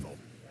judges evil.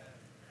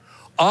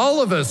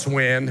 All of us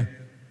win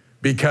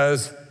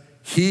because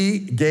he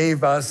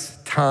gave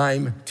us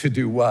time to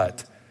do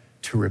what?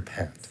 To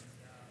repent.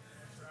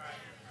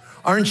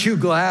 Aren't you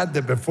glad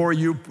that before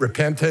you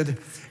repented,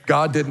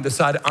 God didn't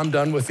decide, I'm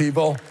done with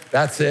evil,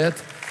 that's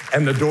it,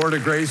 and the door to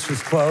grace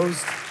was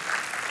closed?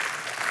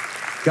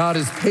 God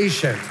is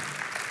patient.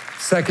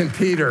 2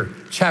 Peter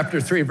chapter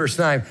 3, verse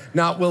 9,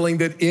 not willing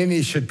that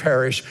any should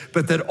perish,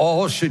 but that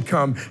all should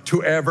come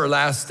to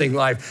everlasting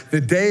life.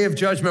 The day of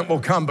judgment will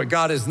come, but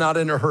God is not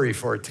in a hurry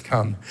for it to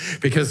come,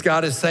 because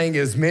God is saying,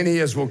 as many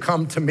as will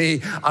come to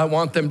me, I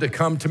want them to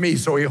come to me.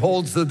 So he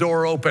holds the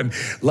door open,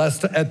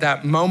 lest at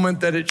that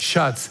moment that it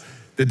shuts,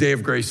 the day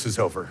of grace is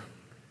over.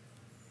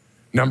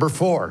 Number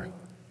four,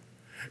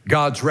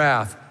 God's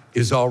wrath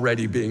is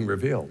already being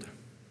revealed.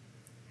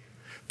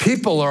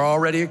 People are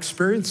already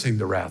experiencing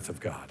the wrath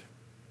of God.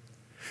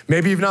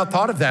 Maybe you've not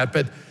thought of that,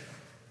 but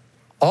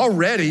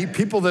already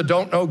people that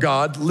don't know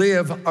God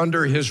live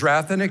under his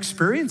wrath and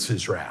experience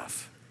his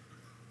wrath.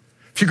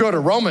 If you go to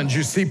Romans,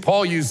 you see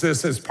Paul use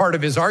this as part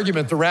of his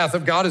argument. The wrath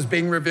of God is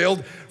being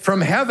revealed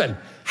from heaven.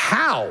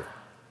 How?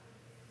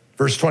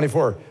 Verse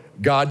 24,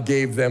 God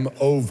gave them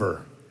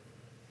over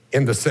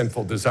in the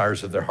sinful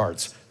desires of their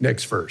hearts.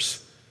 Next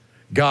verse.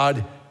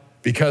 God,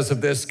 because of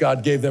this,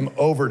 God gave them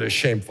over to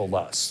shameful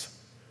lust.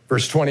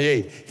 Verse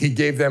 28, he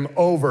gave them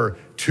over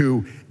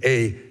to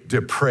a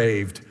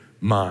depraved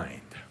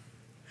mind.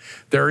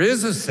 There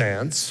is a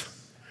sense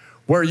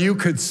where you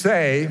could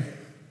say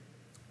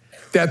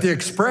that the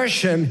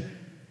expression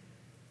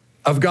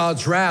of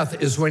God's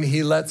wrath is when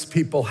he lets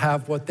people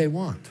have what they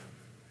want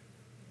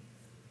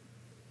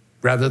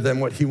rather than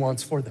what he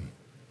wants for them.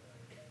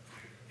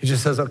 He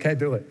just says, okay,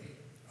 do it.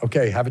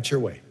 Okay, have it your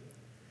way.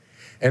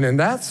 And in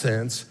that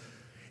sense,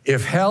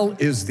 if hell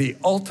is the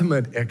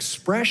ultimate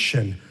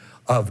expression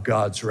of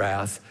God's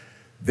wrath,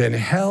 then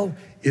hell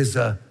is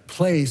a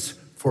place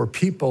for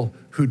people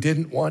who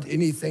didn't want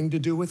anything to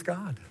do with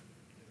God.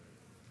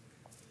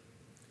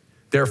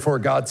 Therefore,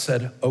 God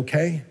said,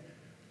 okay,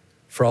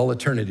 for all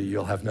eternity,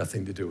 you'll have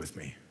nothing to do with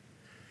me.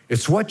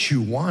 It's what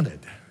you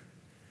wanted.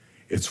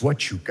 It's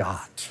what you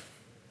got.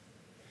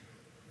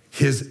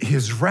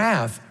 His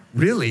wrath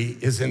really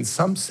is, in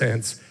some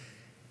sense,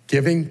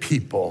 giving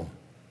people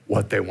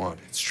what they want.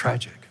 It's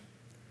tragic.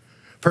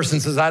 Person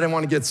says, I didn't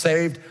want to get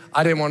saved.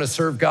 I didn't want to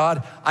serve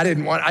God. I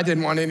didn't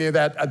want any of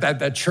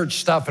that church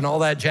stuff and all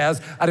that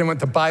jazz. I didn't want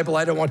the Bible.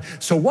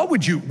 So what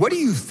do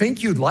you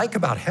think you'd like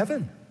about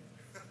heaven?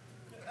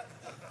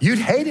 You'd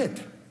hate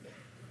it.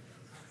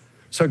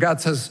 So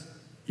God says,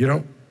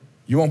 you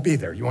won't be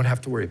there. You won't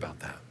have to worry about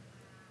that.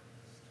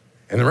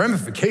 And the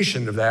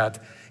ramification of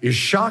that is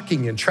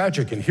shocking and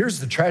tragic. And here's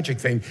the tragic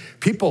thing.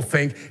 People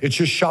think it's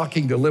just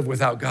shocking to live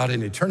without God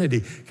in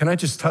eternity. Can I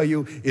just tell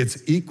you,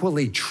 it's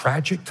equally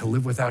tragic to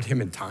live without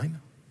him in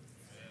time?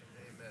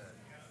 Amen.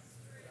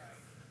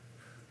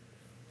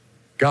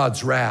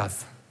 God's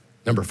wrath,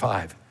 number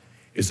 5,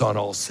 is on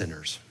all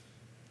sinners.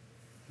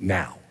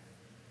 Now,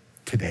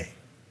 today.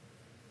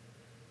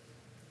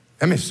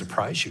 That may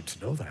surprise you to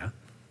know that.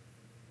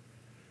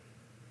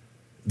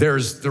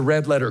 There's the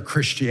red letter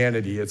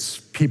Christianity. It's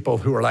people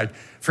who are like,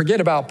 forget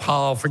about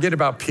Paul, forget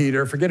about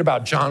Peter, forget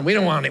about John. We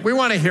don't want it. We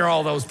want to hear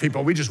all those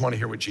people. We just want to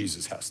hear what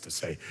Jesus has to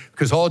say,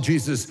 because all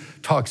Jesus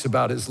talks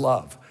about is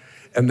love.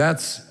 And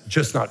that's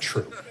just not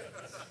true.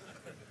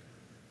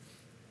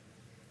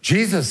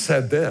 Jesus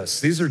said this.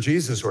 These are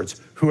Jesus'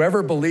 words.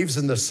 Whoever believes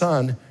in the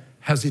Son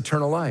has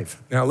eternal life.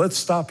 Now let's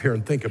stop here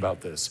and think about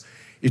this.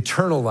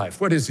 Eternal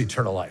life. What is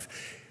eternal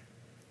life?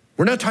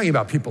 We're not talking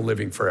about people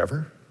living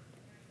forever.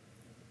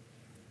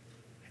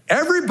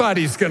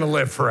 Everybody's gonna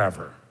live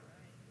forever.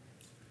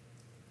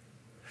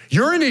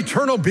 You're an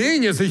eternal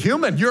being as a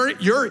human. You're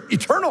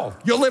eternal.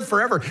 You'll live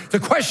forever. The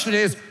question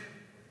is,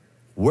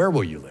 where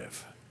will you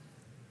live?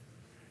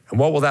 And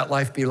what will that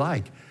life be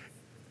like?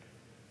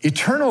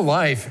 Eternal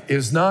life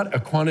is not a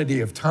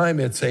quantity of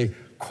time, it's a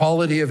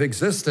quality of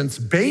existence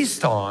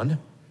based on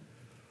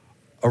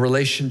a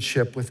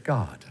relationship with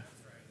God.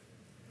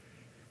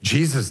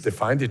 Jesus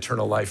defined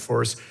eternal life for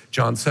us.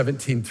 John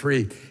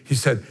 17:3, he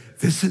said,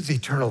 this is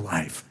eternal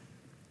life,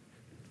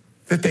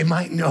 that they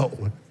might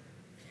know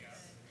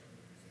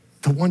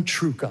the one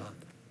true God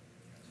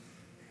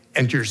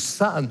and your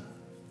Son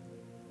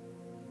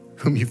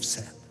whom you've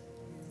sent.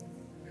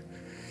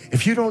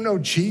 If you don't know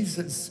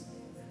Jesus,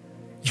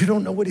 you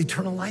don't know what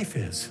eternal life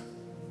is.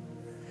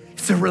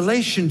 It's a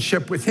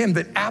relationship with him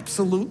that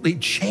absolutely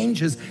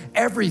changes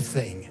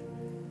everything.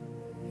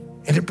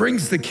 And it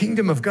brings the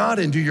kingdom of God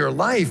into your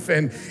life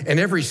and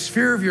every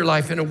sphere of your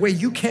life in a way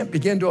you can't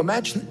begin to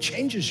imagine. It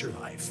changes your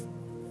life.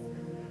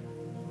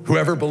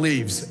 Whoever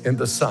believes in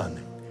the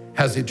Son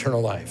has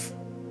eternal life.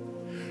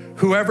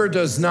 Whoever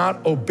does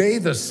not obey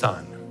the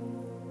Son.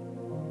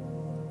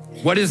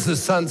 What is the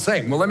Son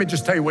saying? Well, let me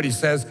just tell you what he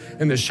says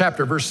in this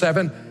chapter, verse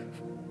 7.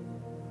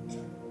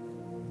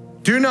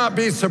 Do not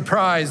be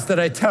surprised that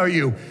I tell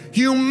you,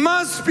 you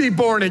must be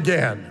born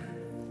again.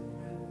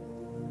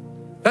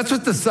 That's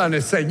what the Son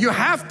is saying. You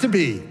have to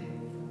be.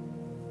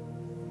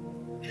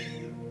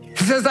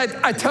 He says,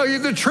 I tell you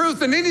the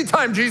truth. And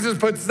anytime Jesus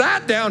puts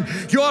that down,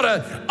 you ought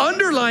to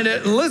underline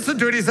it and listen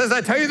to it. He says,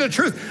 I tell you the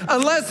truth.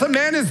 Unless a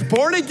man is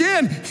born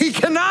again, he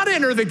cannot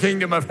enter the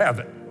kingdom of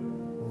heaven.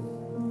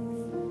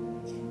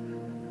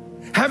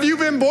 Have you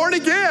been born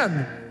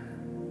again?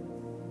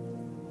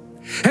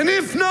 And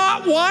if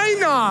not, why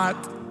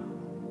not?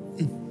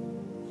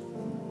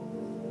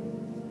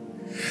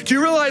 Do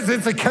you realize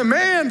it's a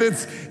command?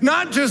 It's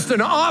not just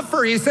an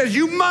offer. He says,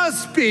 you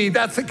must be.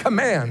 That's a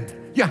command.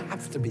 You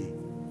have to be.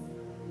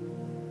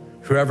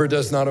 Whoever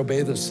does not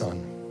obey the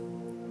Son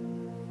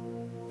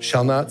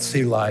shall not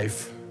see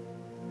life,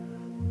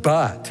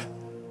 but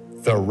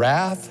the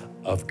wrath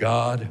of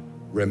God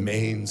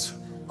remains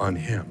on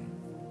him.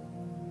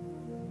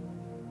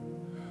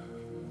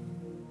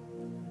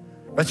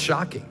 That's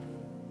shocking.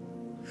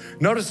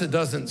 Notice it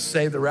doesn't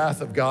say the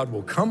wrath of God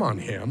will come on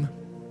him,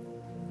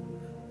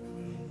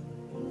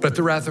 but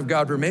the wrath of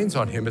God remains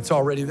on him. It's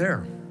already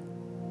there.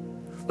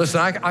 Listen,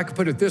 I could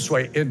put it this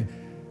way.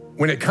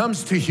 When it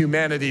comes to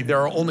humanity,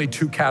 there are only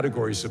two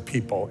categories of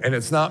people, and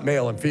it's not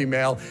male and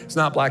female. It's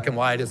not black and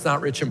white. It's not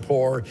rich and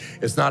poor.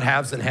 It's not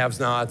haves and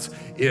have-nots.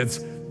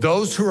 It's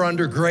those who are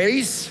under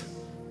grace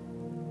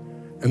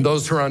and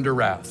those who are under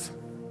wrath.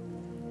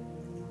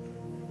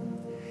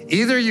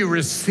 Either you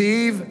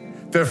receive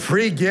the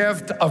free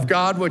gift of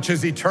God, which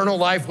is eternal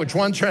life, which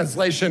one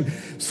translation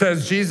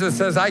says, Jesus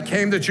says, I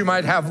came that you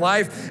might have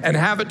life and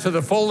have it to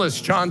the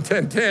fullest, John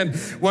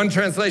 10:10. One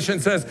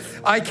translation says,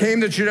 I came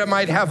that you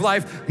might have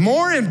life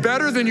more and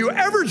better than you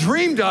ever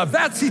dreamed of.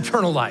 That's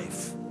eternal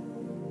life.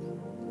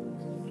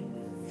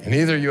 And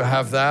either you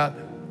have that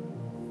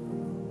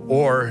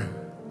or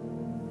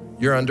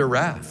you're under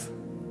wrath.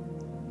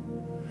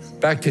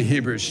 Back to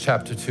Hebrews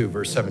chapter 2,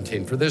 verse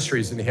 17. For this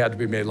reason, he had to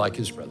be made like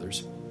his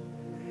brothers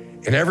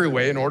in every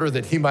way, in order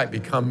that he might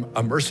become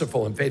a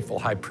merciful and faithful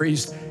high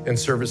priest in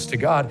service to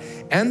God,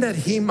 and that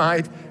he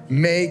might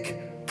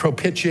make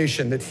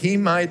propitiation, that he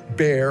might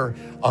bear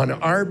on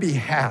our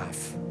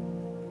behalf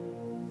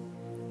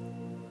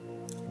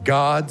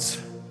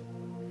God's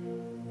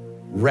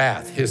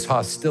wrath, his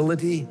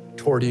hostility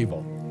toward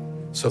evil.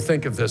 So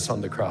think of this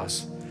on the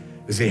cross.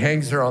 As he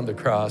hangs there on the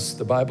cross,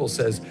 the Bible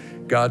says,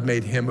 God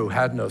made him who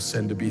had no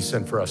sin to be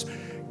sin for us.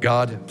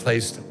 God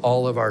placed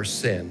all of our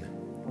sin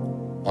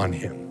on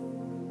him.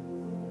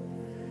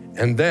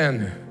 And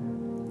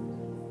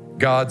then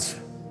God's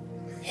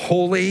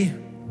holy,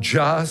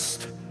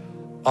 just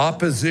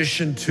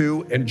opposition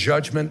to and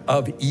judgment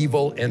of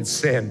evil and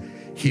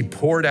sin, he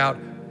poured out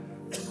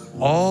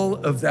all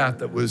of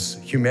that was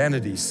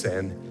humanity's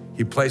sin.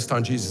 He placed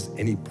on Jesus,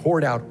 and he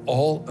poured out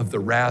all of the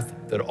wrath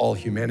that all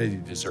humanity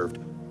deserved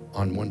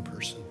on one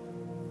person.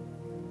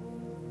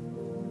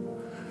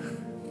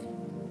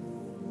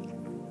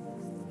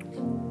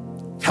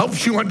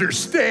 Helps you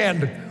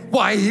understand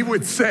why he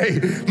would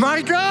say,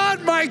 my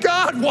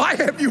God, why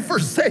have you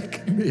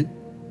forsaken me?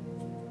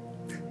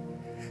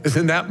 Is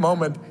in that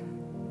moment,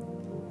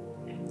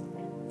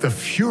 the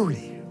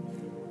fury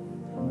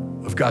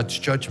of God's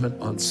judgment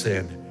on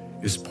sin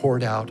is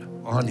poured out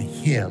on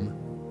him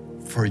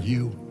for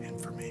you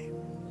and for me,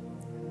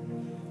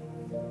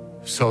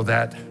 so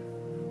that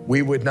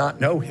we would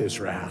not know his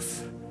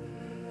wrath,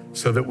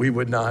 so that we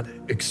would not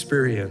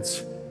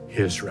experience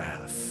his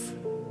wrath,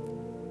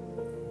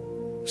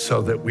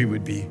 so that we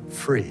would be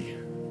free.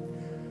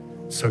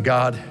 So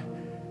God,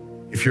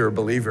 if you're a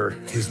believer,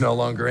 he's no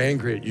longer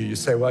angry at you. You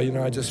say, well,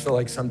 I just feel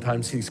like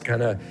sometimes he's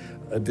kind of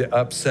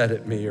upset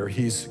at me, or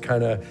he's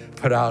kind of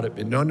put out at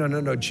me.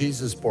 No.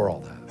 Jesus bore all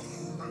that.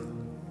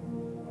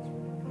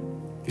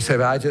 You say,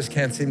 but I just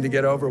can't seem to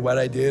get over what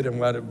I did and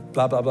what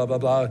blah, blah, blah, blah,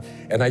 blah.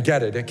 And I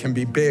get it. It can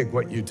be big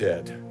what you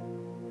did,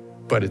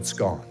 but it's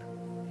gone.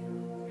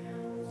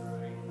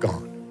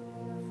 Gone.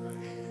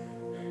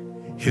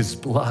 His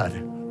blood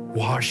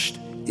washed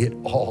it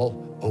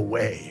all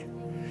away.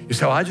 You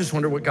say, well, I just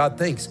wonder what God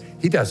thinks.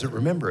 He doesn't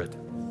remember it.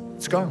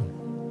 It's gone.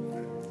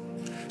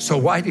 So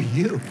why do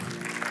you?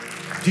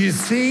 Do you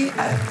see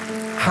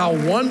how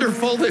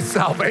wonderful this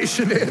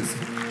salvation is?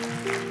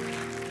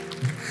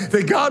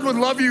 That God would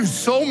love you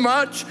so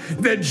much,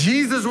 that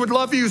Jesus would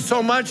love you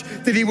so much,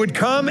 that he would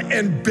come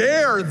and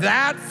bear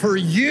that for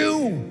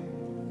you,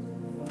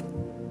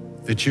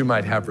 that you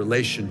might have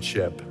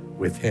relationship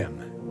with him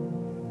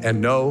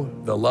and know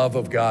the love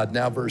of God.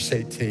 Now, verse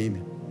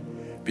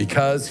 18,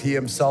 because he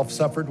himself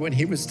suffered when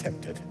he was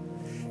tempted,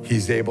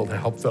 he's able to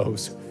help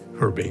those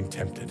who are being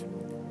tempted.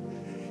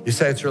 You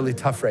say it's really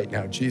tough right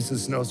now.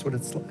 Jesus knows what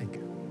it's like.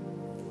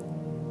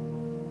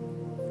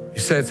 You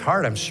say it's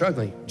hard, I'm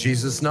struggling.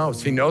 Jesus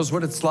knows. He knows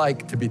what it's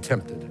like to be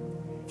tempted.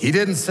 He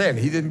didn't sin,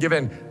 he didn't give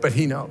in, but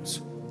he knows.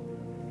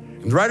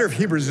 And the writer of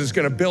Hebrews is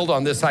gonna build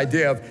on this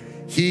idea of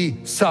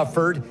he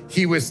suffered,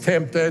 he was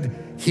tempted,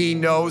 he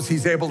knows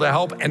he's able to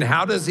help. And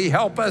how does he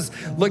help us?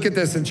 Look at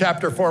this in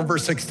chapter 4 and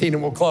verse 16,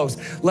 and we'll close.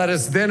 Let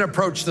us then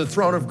approach the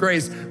throne of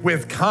grace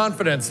with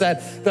confidence,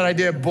 that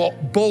idea of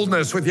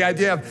boldness, with the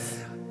idea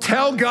of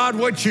tell God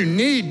what you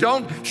need.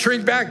 Don't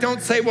shrink back,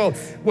 don't say, well,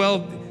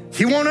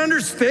 he won't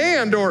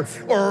understand, or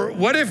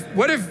what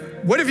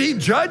if he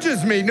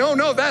judges me?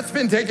 No, that's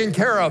been taken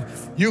care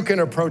of. You can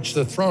approach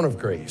the throne of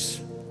grace,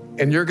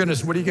 and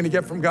what are you gonna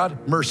get from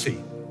God?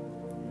 Mercy.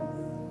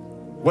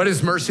 What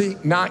is mercy?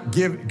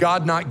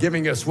 God not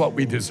giving us what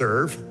we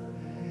deserve.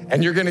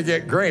 And you're gonna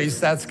get grace,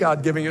 that's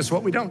God giving us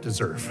what we don't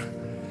deserve.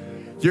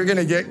 You're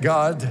gonna get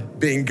God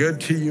being good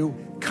to you,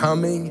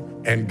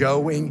 coming and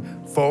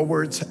going,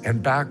 forwards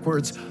and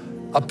backwards,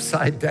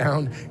 upside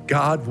down.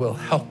 God will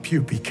help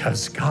you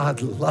because God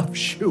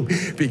loves you,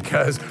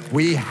 because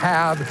we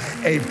have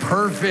a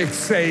perfect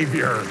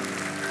Savior.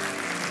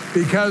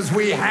 Because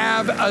we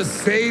have a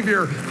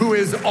Savior who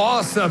is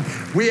awesome.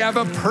 We have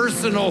a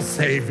personal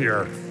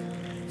Savior.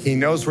 He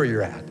knows where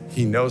you're at.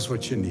 He knows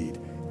what you need,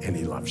 and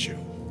he loves you.